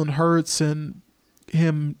with Jalen Hurts and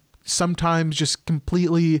him sometimes just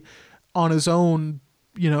completely on his own,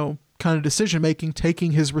 kind of decision making,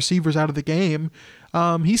 taking his receivers out of the game.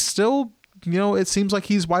 He's still, it seems like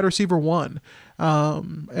he's wide receiver one.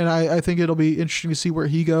 And I think it'll be interesting to see where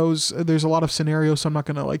he goes. There's a lot of scenarios, so I'm not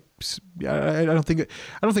gonna I don't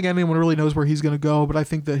think anyone really knows where he's gonna go, but I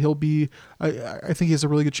think that he'll be. I think he has a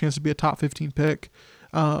really good chance to be a top 15 pick.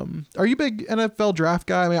 Are you a big NFL draft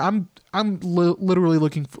guy? I mean, I'm literally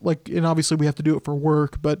looking for, and obviously we have to do it for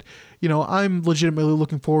work, but I'm legitimately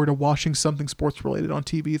looking forward to watching something sports related on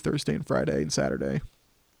TV Thursday and Friday and Saturday.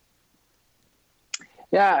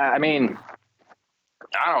 Yeah, I mean,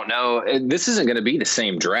 I don't know. This isn't going to be the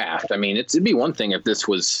same draft. I mean, it'd be one thing if this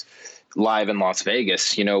was live in Las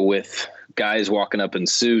Vegas, with guys walking up in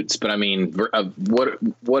suits. But I mean, what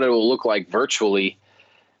it will look like virtually,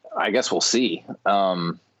 I guess we'll see.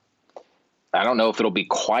 I don't know if it'll be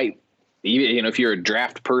quite, if you're a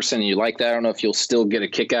draft person and you like that, I don't know if you'll still get a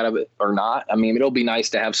kick out of it or not. I mean, it'll be nice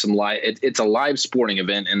to have some live. It's a live sporting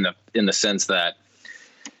event in the sense that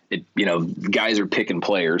guys are picking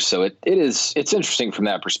players. So it's interesting from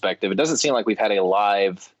that perspective. It doesn't seem like we've had a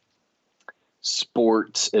live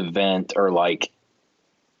sports event or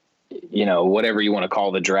whatever you want to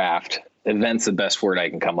call the draft. Event's the best word I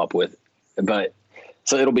can come up with, but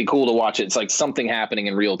so it'll be cool to watch it. It's like something happening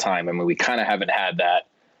in real time. I mean, we kind of haven't had that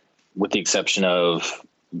with the exception of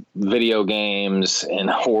video games and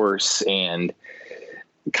horse and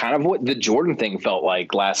kind of what the Jordan thing felt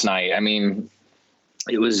like last night. I mean,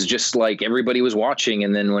 it was just like everybody was watching.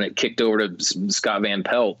 And then when it kicked over to Scott Van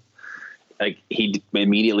Pelt, he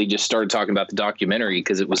immediately just started talking about the documentary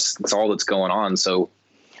because it's all that's going on. So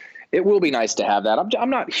it will be nice to have that. I'm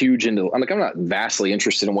not huge into, I'm not vastly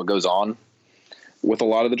interested in what goes on with a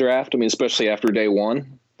lot of the draft. I mean, especially after day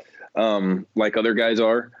one, like other guys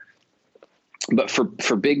are. But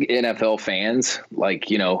for big NFL fans,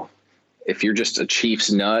 if you're just a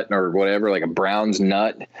Chiefs nut or whatever, like a Browns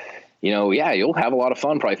nut, you'll have a lot of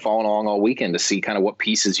fun probably following along all weekend to see kind of what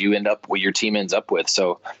pieces what your team ends up with.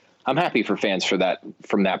 So I'm happy for fans for that,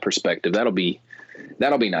 from that perspective. That'll be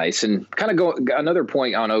nice. And kind of another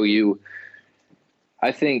point on OU,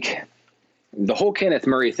 I think the whole Kenneth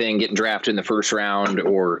Murray thing getting drafted in the first round,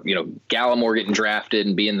 or, Gallimore getting drafted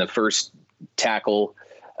and being the first tackle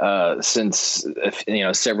since,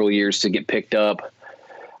 several years to get picked up.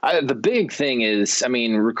 The big thing is, I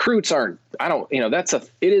mean, recruits aren't,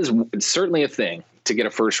 it's certainly a thing to get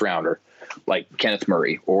a first rounder like Kenneth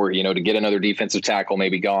Murray, or, to get another defensive tackle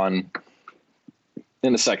maybe gone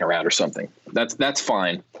in the second round or something. That's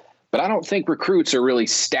fine. But I don't think recruits are really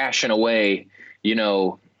stashing away,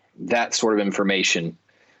 that sort of information.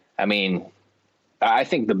 I mean, I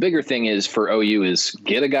think the bigger thing is for OU is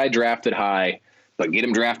get a guy drafted high, but get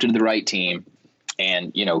him drafted to the right team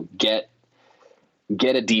and,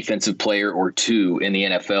 get a defensive player or two in the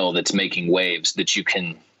NFL that's making waves that you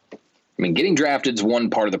can. I mean, getting drafted is one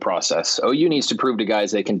part of the process. OU needs to prove to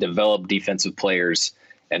guys they can develop defensive players,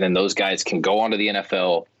 and then those guys can go on to the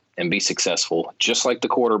NFL and be successful, just like the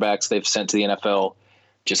quarterbacks they've sent to the NFL,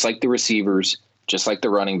 just like the receivers, just like the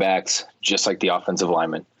running backs, just like the offensive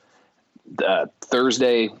linemen.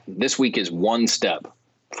 Thursday, this week is one step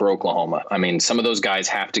for Oklahoma. I mean, some of those guys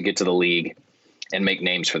have to get to the league and make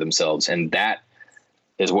names for themselves, and that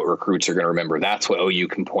is what recruits are going to remember. That's what OU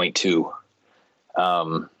can point to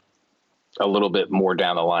a little bit more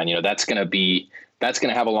down the line. That's going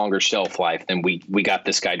to have a longer shelf life than we got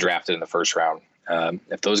this guy drafted in the first round.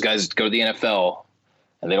 If those guys go to the NFL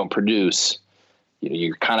and they don't produce,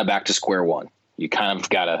 you're kind of back to square one. You kind of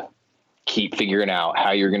got to keep figuring out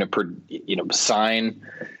how you're going to, sign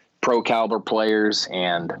pro caliber players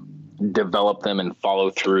and develop them and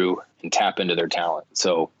follow through and tap into their talent.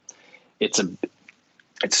 So it's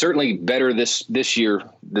certainly better this year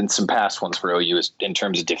than some past ones for OU in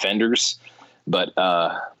terms of defenders. But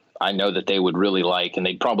I know that they would really like, and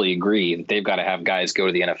they'd probably agree, that they've got to have guys go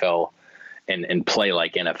to the NFL and play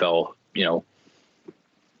like NFL,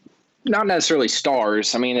 not necessarily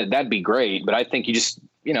stars. I mean, that'd be great, but I think you just,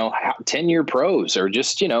 10-year pros or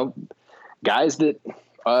just, guys that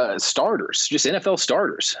starters, just NFL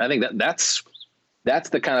starters. I think that's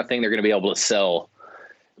the kind of thing they're going to be able to sell,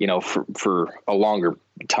 for a longer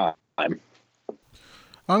time. I'm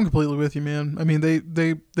completely with you, man. I mean,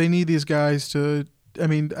 they need these guys to. I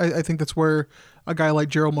mean, I think that's where a guy like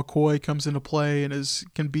Gerald McCoy comes into play and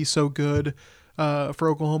can be so good for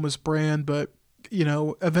Oklahoma's brand. But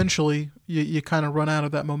eventually you kind of run out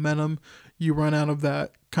of that momentum. You run out of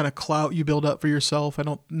that kind of clout you build up for yourself. I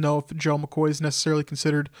don't know if Gerald McCoy is necessarily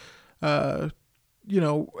considered, if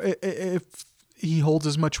he holds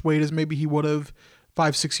as much weight as maybe he would have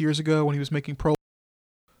 5-6 years ago when he was making Pro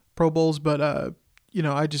Bowls. But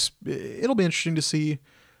it'll be interesting to see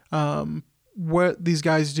what these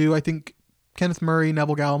guys do. I think Kenneth Murray,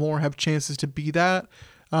 Neville Gallimore have chances to be that.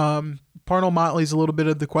 Parnell Motley's a little bit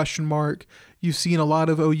of the question mark. You've seen a lot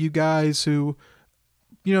of OU guys who,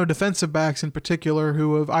 defensive backs in particular,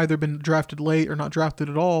 who have either been drafted late or not drafted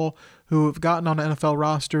at all, who have gotten on NFL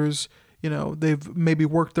rosters. They've maybe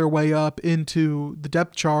worked their way up into the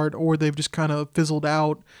depth chart, or they've just kind of fizzled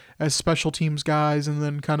out as special teams guys and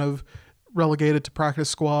then kind of relegated to practice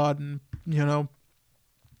squad. And,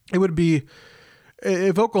 it would be,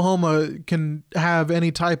 if Oklahoma can have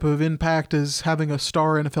any type of impact as having a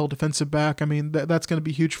star NFL defensive back, I mean, that's going to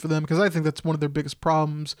be huge for them, because I think that's one of their biggest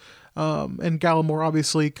problems. And Gallimore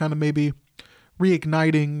obviously kind of maybe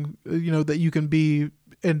reigniting, that you can be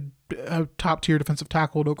a top tier defensive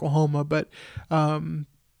tackle at Oklahoma, but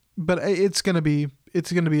it's going to be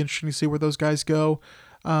interesting to see where those guys go.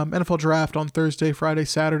 NFL draft on Thursday, Friday,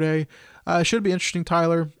 Saturday. Should be interesting,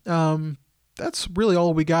 Tyler. That's really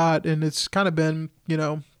all we got, and it's kind of been,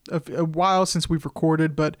 a while since we've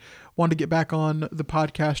recorded, but wanted to get back on the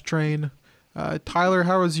podcast train. Tyler,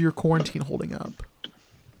 how is your quarantine holding up?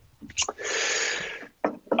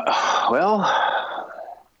 Well,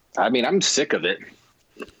 I mean, I'm sick of it.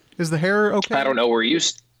 Is the hair okay? I don't know where you.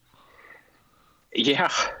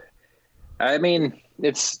 Yeah, I mean,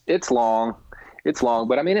 it's long,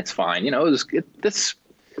 but I mean, it's fine.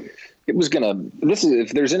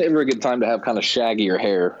 If there's ever a good time to have kind of shaggier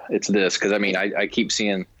hair, it's this. Because I mean, I keep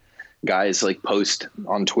seeing guys like post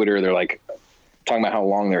on Twitter. They're like talking about how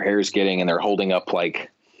long their hair is getting, and they're holding up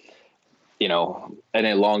like, an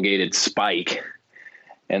elongated spike,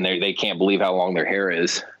 and they can't believe how long their hair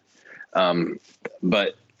is.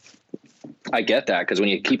 But I get that, because when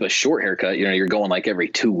you keep a short haircut, you're going like every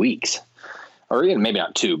 2 weeks, or even maybe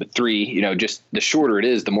not 2, but 3. Just the shorter it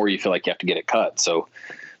is, the more you feel like you have to get it cut. So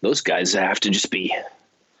those guys have to just be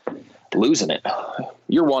losing it.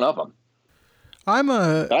 You're one of them. I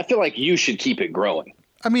feel like you should keep it growing.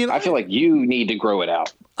 I mean, I feel like you need to grow it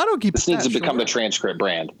out. I don't keep this needs to become the transcript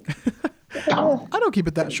brand. I don't keep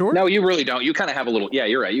it that short. No, you really don't. You kind of have a little. Yeah,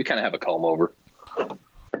 you're right. You kind of have a comb over.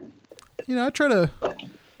 I try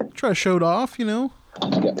to show it off. Yeah.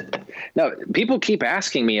 No, people keep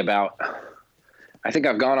asking me about. I think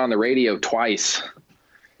I've gone on the radio twice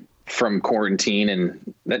from quarantine,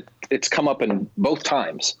 and that it's come up in both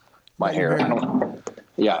times. My hair.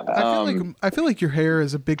 Yeah. I feel like your hair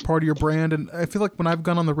is a big part of your brand, and I feel like when I've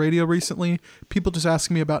gone on the radio recently, people just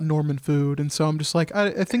ask me about Norman food, and so I'm just like,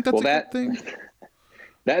 I think that's good thing.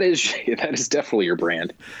 That is definitely your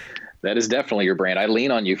brand. That is definitely your brand. I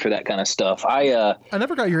lean on you for that kind of stuff. I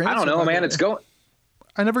never got your answer. I don't know, man. It's going.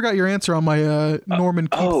 I never got your answer on my Norman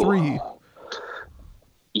Keep 3.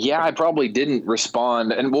 Yeah, I probably didn't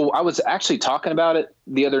respond. And well, I was actually talking about it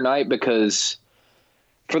the other night because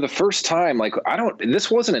for the first time, like this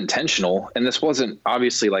wasn't intentional, and this wasn't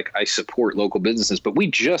obviously like I support local businesses, but we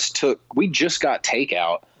just got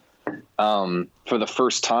takeout for the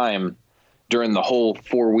first time during the whole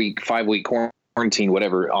 5-week quarantine,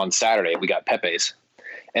 whatever, on Saturday. We got Pepe's.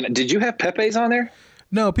 And did you have Pepe's on there?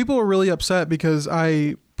 No, people were really upset because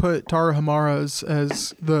I put tarahumara's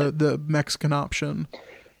as the Mexican option,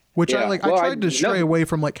 which I tried to stray away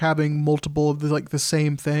from like having multiple of the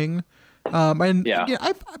same thing. In my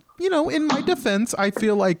defense, I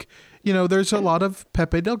feel like, there's a lot of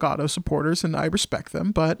Pepe Delgado supporters and I respect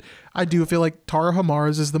them, but I do feel like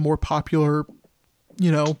Tarahumara's is the more popular,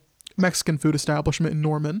 Mexican food establishment in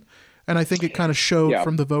Norman. And I think it kind of showed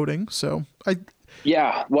from the voting. So I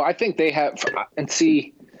think they have, and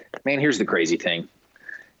see, man, here's the crazy thing.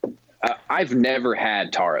 I've never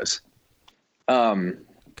had Tara's. And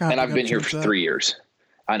I've been here for 3 years.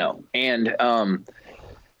 I know. And, so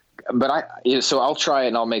I'll try it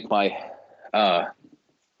and I'll make my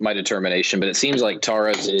determination, but it seems like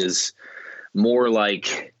Tara's is more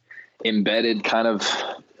like embedded kind of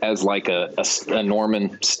as like a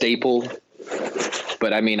Norman staple.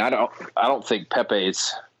 But I mean, I don't think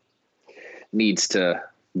Pepe's needs to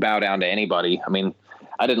bow down to anybody. I mean,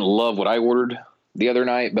 I didn't love what I ordered the other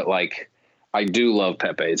night, but like, I do love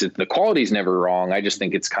Pepe's. The quality's never wrong. I just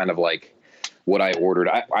think it's kind of like what I ordered.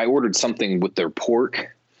 I ordered something with their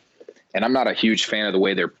pork, and I'm not a huge fan of the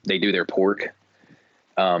way they do their pork.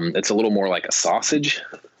 It's a little more like a sausage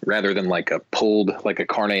rather than like a pulled, like a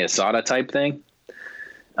carne asada type thing.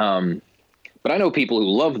 But I know people who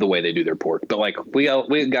love the way they do their pork, but like we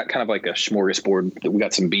got kind of like a smorgasbord. We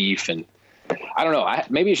got some beef, and I don't know.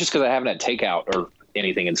 Maybe it's just because I haven't had takeout or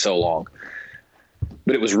anything in so long,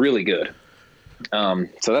 but it was really good. So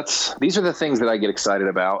these are the things that I get excited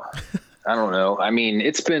about. I don't know. I mean,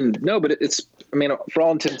 for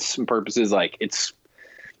all intents and purposes, like it's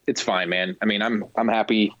fine, man. I mean, I'm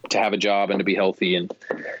happy to have a job and to be healthy, and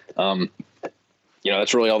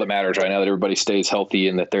that's really all that matters right now, that everybody stays healthy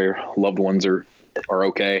and that their loved ones are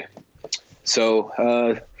okay.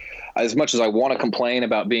 So, as much as I want to complain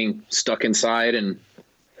about being stuck inside and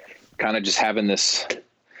kind of just having this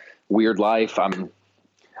weird life,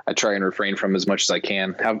 I try and refrain from as much as I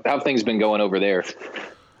can. How have things been going over there?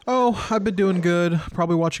 Oh, I've been doing good.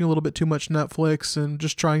 Probably watching a little bit too much Netflix and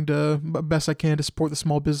just trying to best I can to support the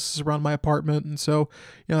small businesses around my apartment. And so,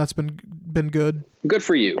 that's been good. Good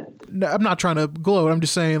for you. No, I'm not trying to gloat. I'm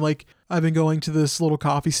just saying, like, I've been going to this little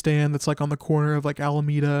coffee stand that's like on the corner of like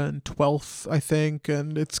Alameda and 12th, I think,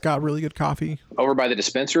 and it's got really good coffee. Over by the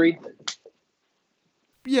dispensary?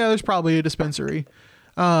 Yeah, there's probably a dispensary.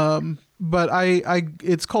 But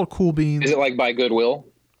it's called Cool Beans. Is it like by Goodwill?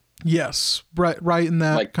 Yes, right in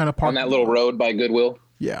that like kind of part on that little road by Goodwill.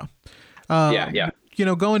 Yeah. Yeah.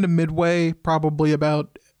 Going to Midway probably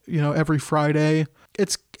about every Friday.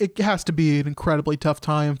 It has to be an incredibly tough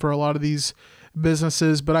time for a lot of these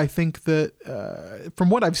businesses, but I think that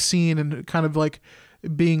from what I've seen and kind of like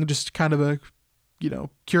being just kind of a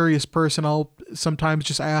curious person, I'll sometimes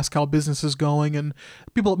just ask how business is going, and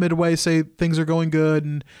people at Midway say things are going good,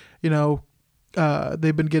 and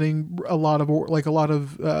they've been getting a lot of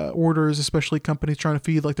orders, especially companies trying to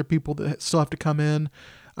feed like their people that still have to come in.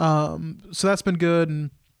 So that's been good.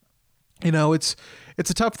 And, it's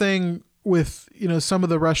a tough thing with, some of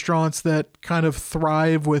the restaurants that kind of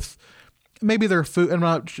thrive with maybe their food. I'm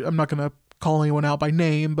not going to call anyone out by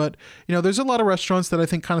name, but there's a lot of restaurants that I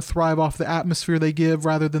think kind of thrive off the atmosphere they give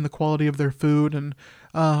rather than the quality of their food. And,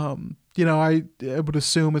 I would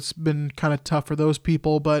assume it's been kind of tough for those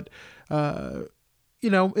people, but, we're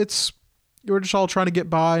just all trying to get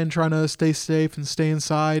by and trying to stay safe and stay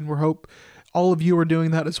inside. And we hope all of you are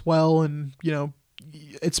doing that as well. And,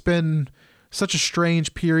 it's been such a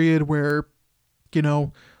strange period where,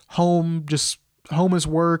 home is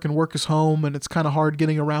work and work is home. And it's kind of hard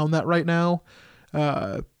getting around that right now.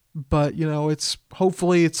 But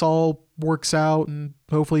hopefully it's all works out, and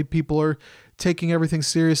hopefully people are taking everything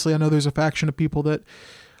seriously. I know there's a faction of people that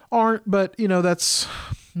aren't, but that's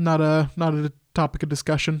not a topic of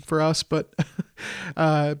discussion for us, but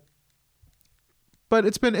but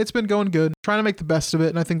it's been going good. Trying to make the best of it,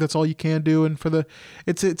 and I think that's all you can do. And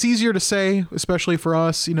it's easier to say, especially for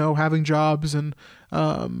us, having jobs and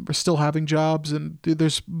we're still having jobs, and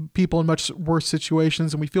there's people in much worse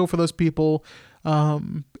situations, and we feel for those people.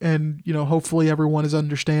 And hopefully everyone is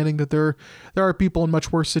understanding that there are people in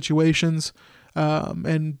much worse situations,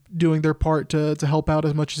 and doing their part to help out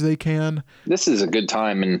as much as they can. This is a good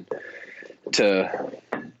time and to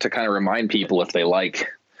kind of remind people, if they like,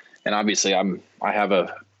 and obviously I have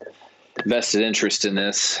a vested interest in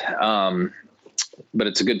this, but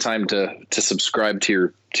it's a good time to subscribe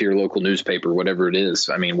to your local newspaper, whatever it is.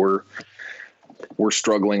 I mean, we're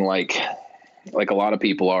struggling like a lot of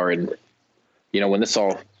people are. And, when this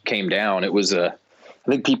all came down, it was I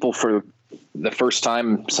think people, for the first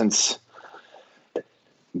time since,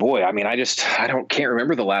 can't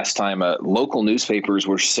remember the last time local newspapers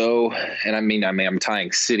were so, and I'm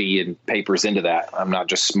tying city and papers into that. I'm not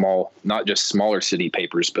just smaller city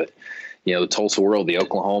papers, but, the Tulsa World, the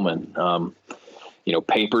Oklahoman,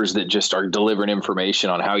 papers that just are delivering information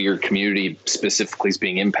on how your community specifically is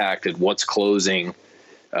being impacted, what's closing,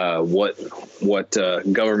 what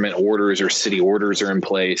government orders or city orders are in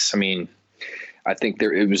place. I mean, I think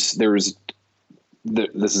this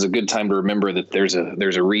is a good time to remember that there's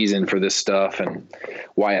a reason for this stuff and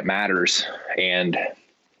why it matters. And,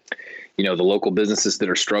 the local businesses that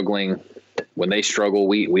are struggling, when they struggle,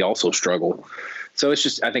 we also struggle. So I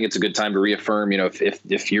think it's a good time to reaffirm,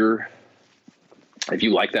 if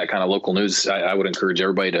you like that kind of local news, I would encourage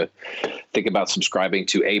everybody to think about subscribing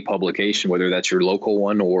to a publication, whether that's your local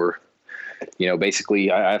one or,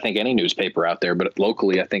 basically I think any newspaper out there, but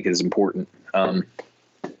locally I think is important.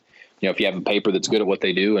 If you have a paper that's good at what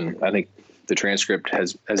they do, and I think the Transcript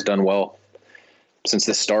has done well since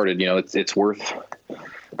this started, it's worth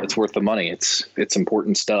the money. It's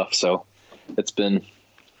important stuff. So it's been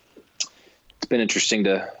interesting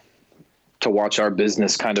to watch our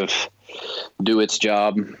business kind of do its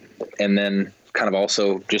job, and then kind of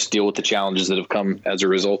also just deal with the challenges that have come as a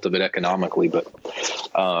result of it economically. But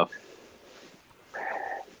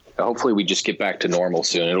hopefully we just get back to normal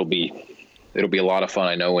soon. It'll be a lot of fun.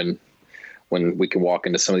 I know when we can walk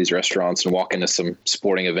into some of these restaurants and walk into some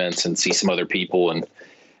sporting events and see some other people. And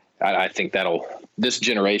I think this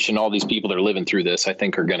generation, all these people that are living through this, I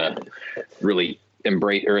think are going to really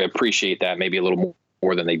embrace or appreciate that maybe a little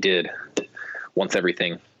more than they did once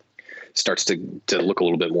everything starts to look a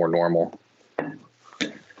little bit more normal.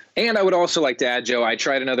 And I would also like to add, Joe, I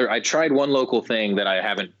tried one local thing that I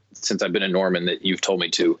haven't since I've been in Norman that you've told me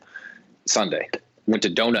to. Sunday, went to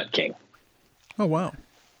Donut King. Oh, wow.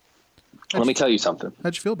 Let me tell you something.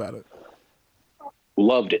 How'd you feel about it?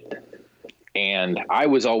 Loved it. And I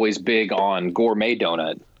was always big on gourmet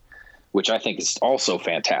donut, which I think is also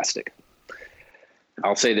fantastic.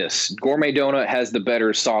 I'll say this. Gourmet donut has the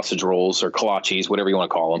better sausage rolls, or kolaches, whatever you want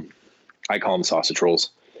to call them. I call them sausage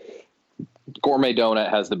rolls. Gourmet donut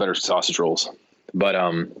has the better sausage rolls. But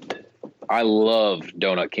I loved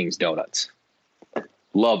Donut King's donuts.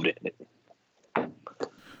 Loved it.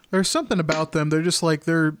 There's something about them. They're just like,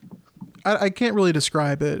 I can't really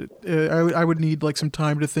describe it. I would need like some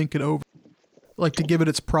time to think it over, like to give it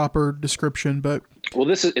its proper description. But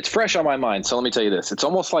it's fresh on my mind. So let me tell you this. It's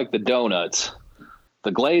almost like the donuts,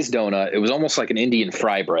 the glazed donut. It was almost like an Indian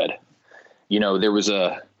fry bread. You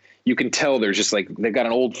can tell there's just like, they've got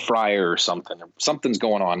an old fryer or something. Something's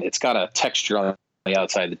going on. It's got a texture on the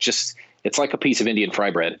outside that it's like a piece of Indian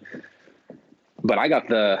fry bread. But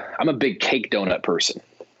I'm a big cake donut person.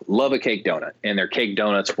 Love a cake donut, and their cake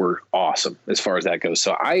donuts were awesome as far as that goes.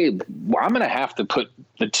 So I'm going to have to put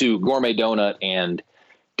the two, Gourmet Donut and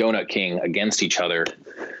Donut King, against each other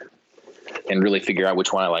and really figure out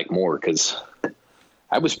which one I like more, because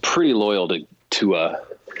I was pretty loyal to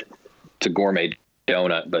Gourmet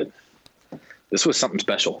Donut, but this was something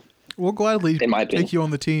special. We'll gladly in my opinion take you on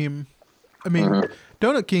the team. I mean,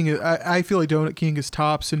 Donut King, I feel like Donut King is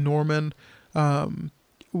tops in Norman.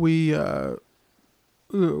 We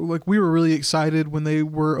were really excited when they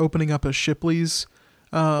were opening up a Shipley's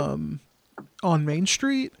on Main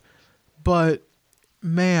Street, but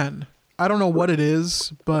man, I don't know what it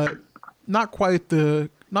is, but not quite the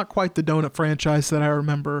donut franchise that I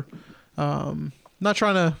remember. Not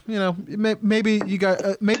trying to, maybe you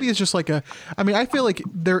got, maybe it's just like I feel like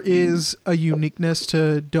there is a uniqueness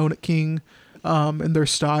to Donut King, in their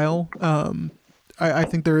style. I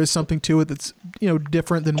think there is something to it that's,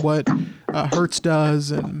 different than what Hertz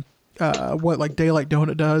does and what like Daylight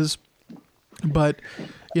Donut does. But,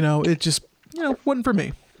 it just, wasn't for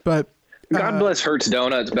me. But God bless Hertz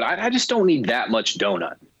Donuts, but I just don't need that much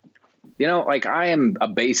donut. Like I am a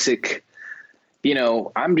basic,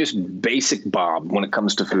 I'm just basic Bob when it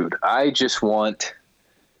comes to food. I just want,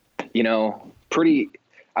 I don't need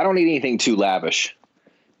anything too lavish.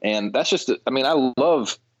 And that's just, I mean,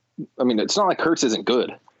 it's not like Kurtz isn't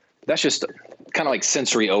good. That's just kind of like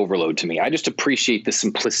sensory overload to me. I just appreciate the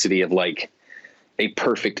simplicity of like a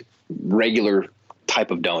perfect regular type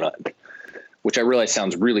of donut, which I realize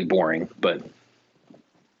sounds really boring, but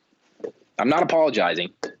I'm not apologizing.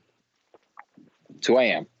 It's who I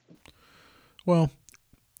am. Well,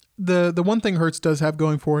 the one thing Hertz does have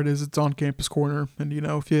going for it is it's on Campus Corner, and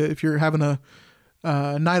if you're having a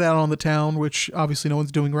night out on the town, which obviously no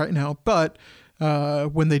one's doing right now, but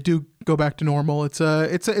when they do go back to normal, it's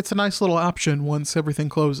a nice little option once everything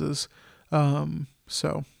closes.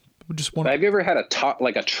 So we just want. Have you ever had a truck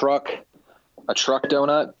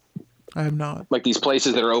donut? I have not. Like these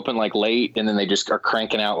places that are open like late, and then they just are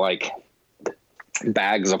cranking out like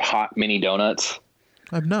bags of hot mini donuts.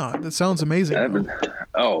 I've not. That sounds amazing. I've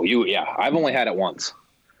only had it once,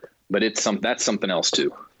 but that's something else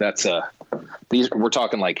too. That's we're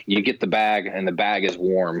talking like you get the bag and the bag is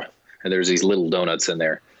warm and there's these little donuts in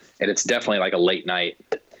there, and it's definitely like a late night.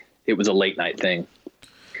 It was a late night thing.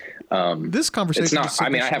 This conversation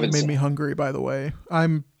made me hungry, by the way. I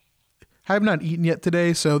have not eaten yet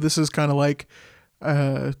today, so this is kind of like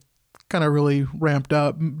kind of really ramped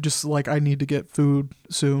up, just like I need to get food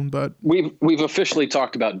soon. But we've officially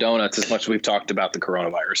talked about donuts as much as we've talked about the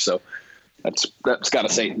coronavirus, so that's got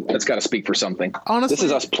to speak for something. Honestly, this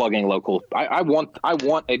is us plugging local. I want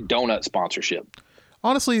a donut sponsorship.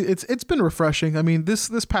 Honestly, it's been refreshing. I mean,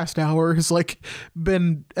 this past hour has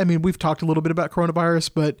we've talked a little bit about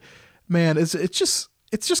coronavirus, but man, it's just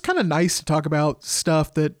kind of nice to talk about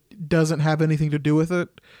stuff that doesn't have anything to do with it.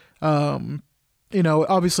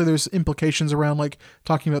 Obviously there's implications around like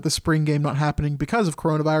talking about the spring game not happening because of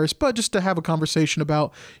coronavirus, but just to have a conversation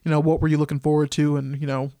about, what were you looking forward to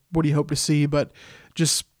and, what do you hope to see? But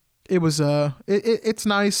just, it was, it's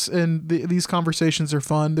nice. And these conversations are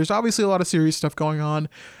fun. There's obviously a lot of serious stuff going on,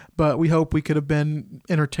 but we hope we could have been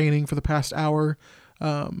entertaining for the past hour.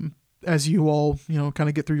 As you all, kind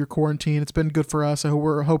of get through your quarantine. It's been good for us.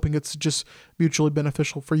 We're hoping it's just mutually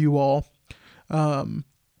beneficial for you all.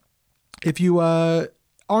 If you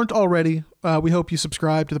aren't already, we hope you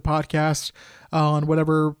subscribe to the podcast on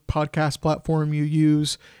whatever podcast platform you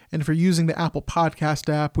use. And if you're using the Apple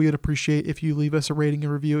Podcast app, we would appreciate if you leave us a rating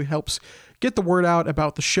and review. It helps get the word out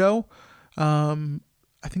about the show.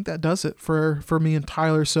 I think that does it for me and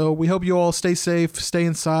Tyler. So we hope you all stay safe, stay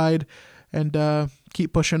inside, and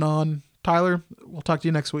keep pushing on. Tyler, we'll talk to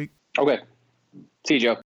you next week. Okay. See you, Joe.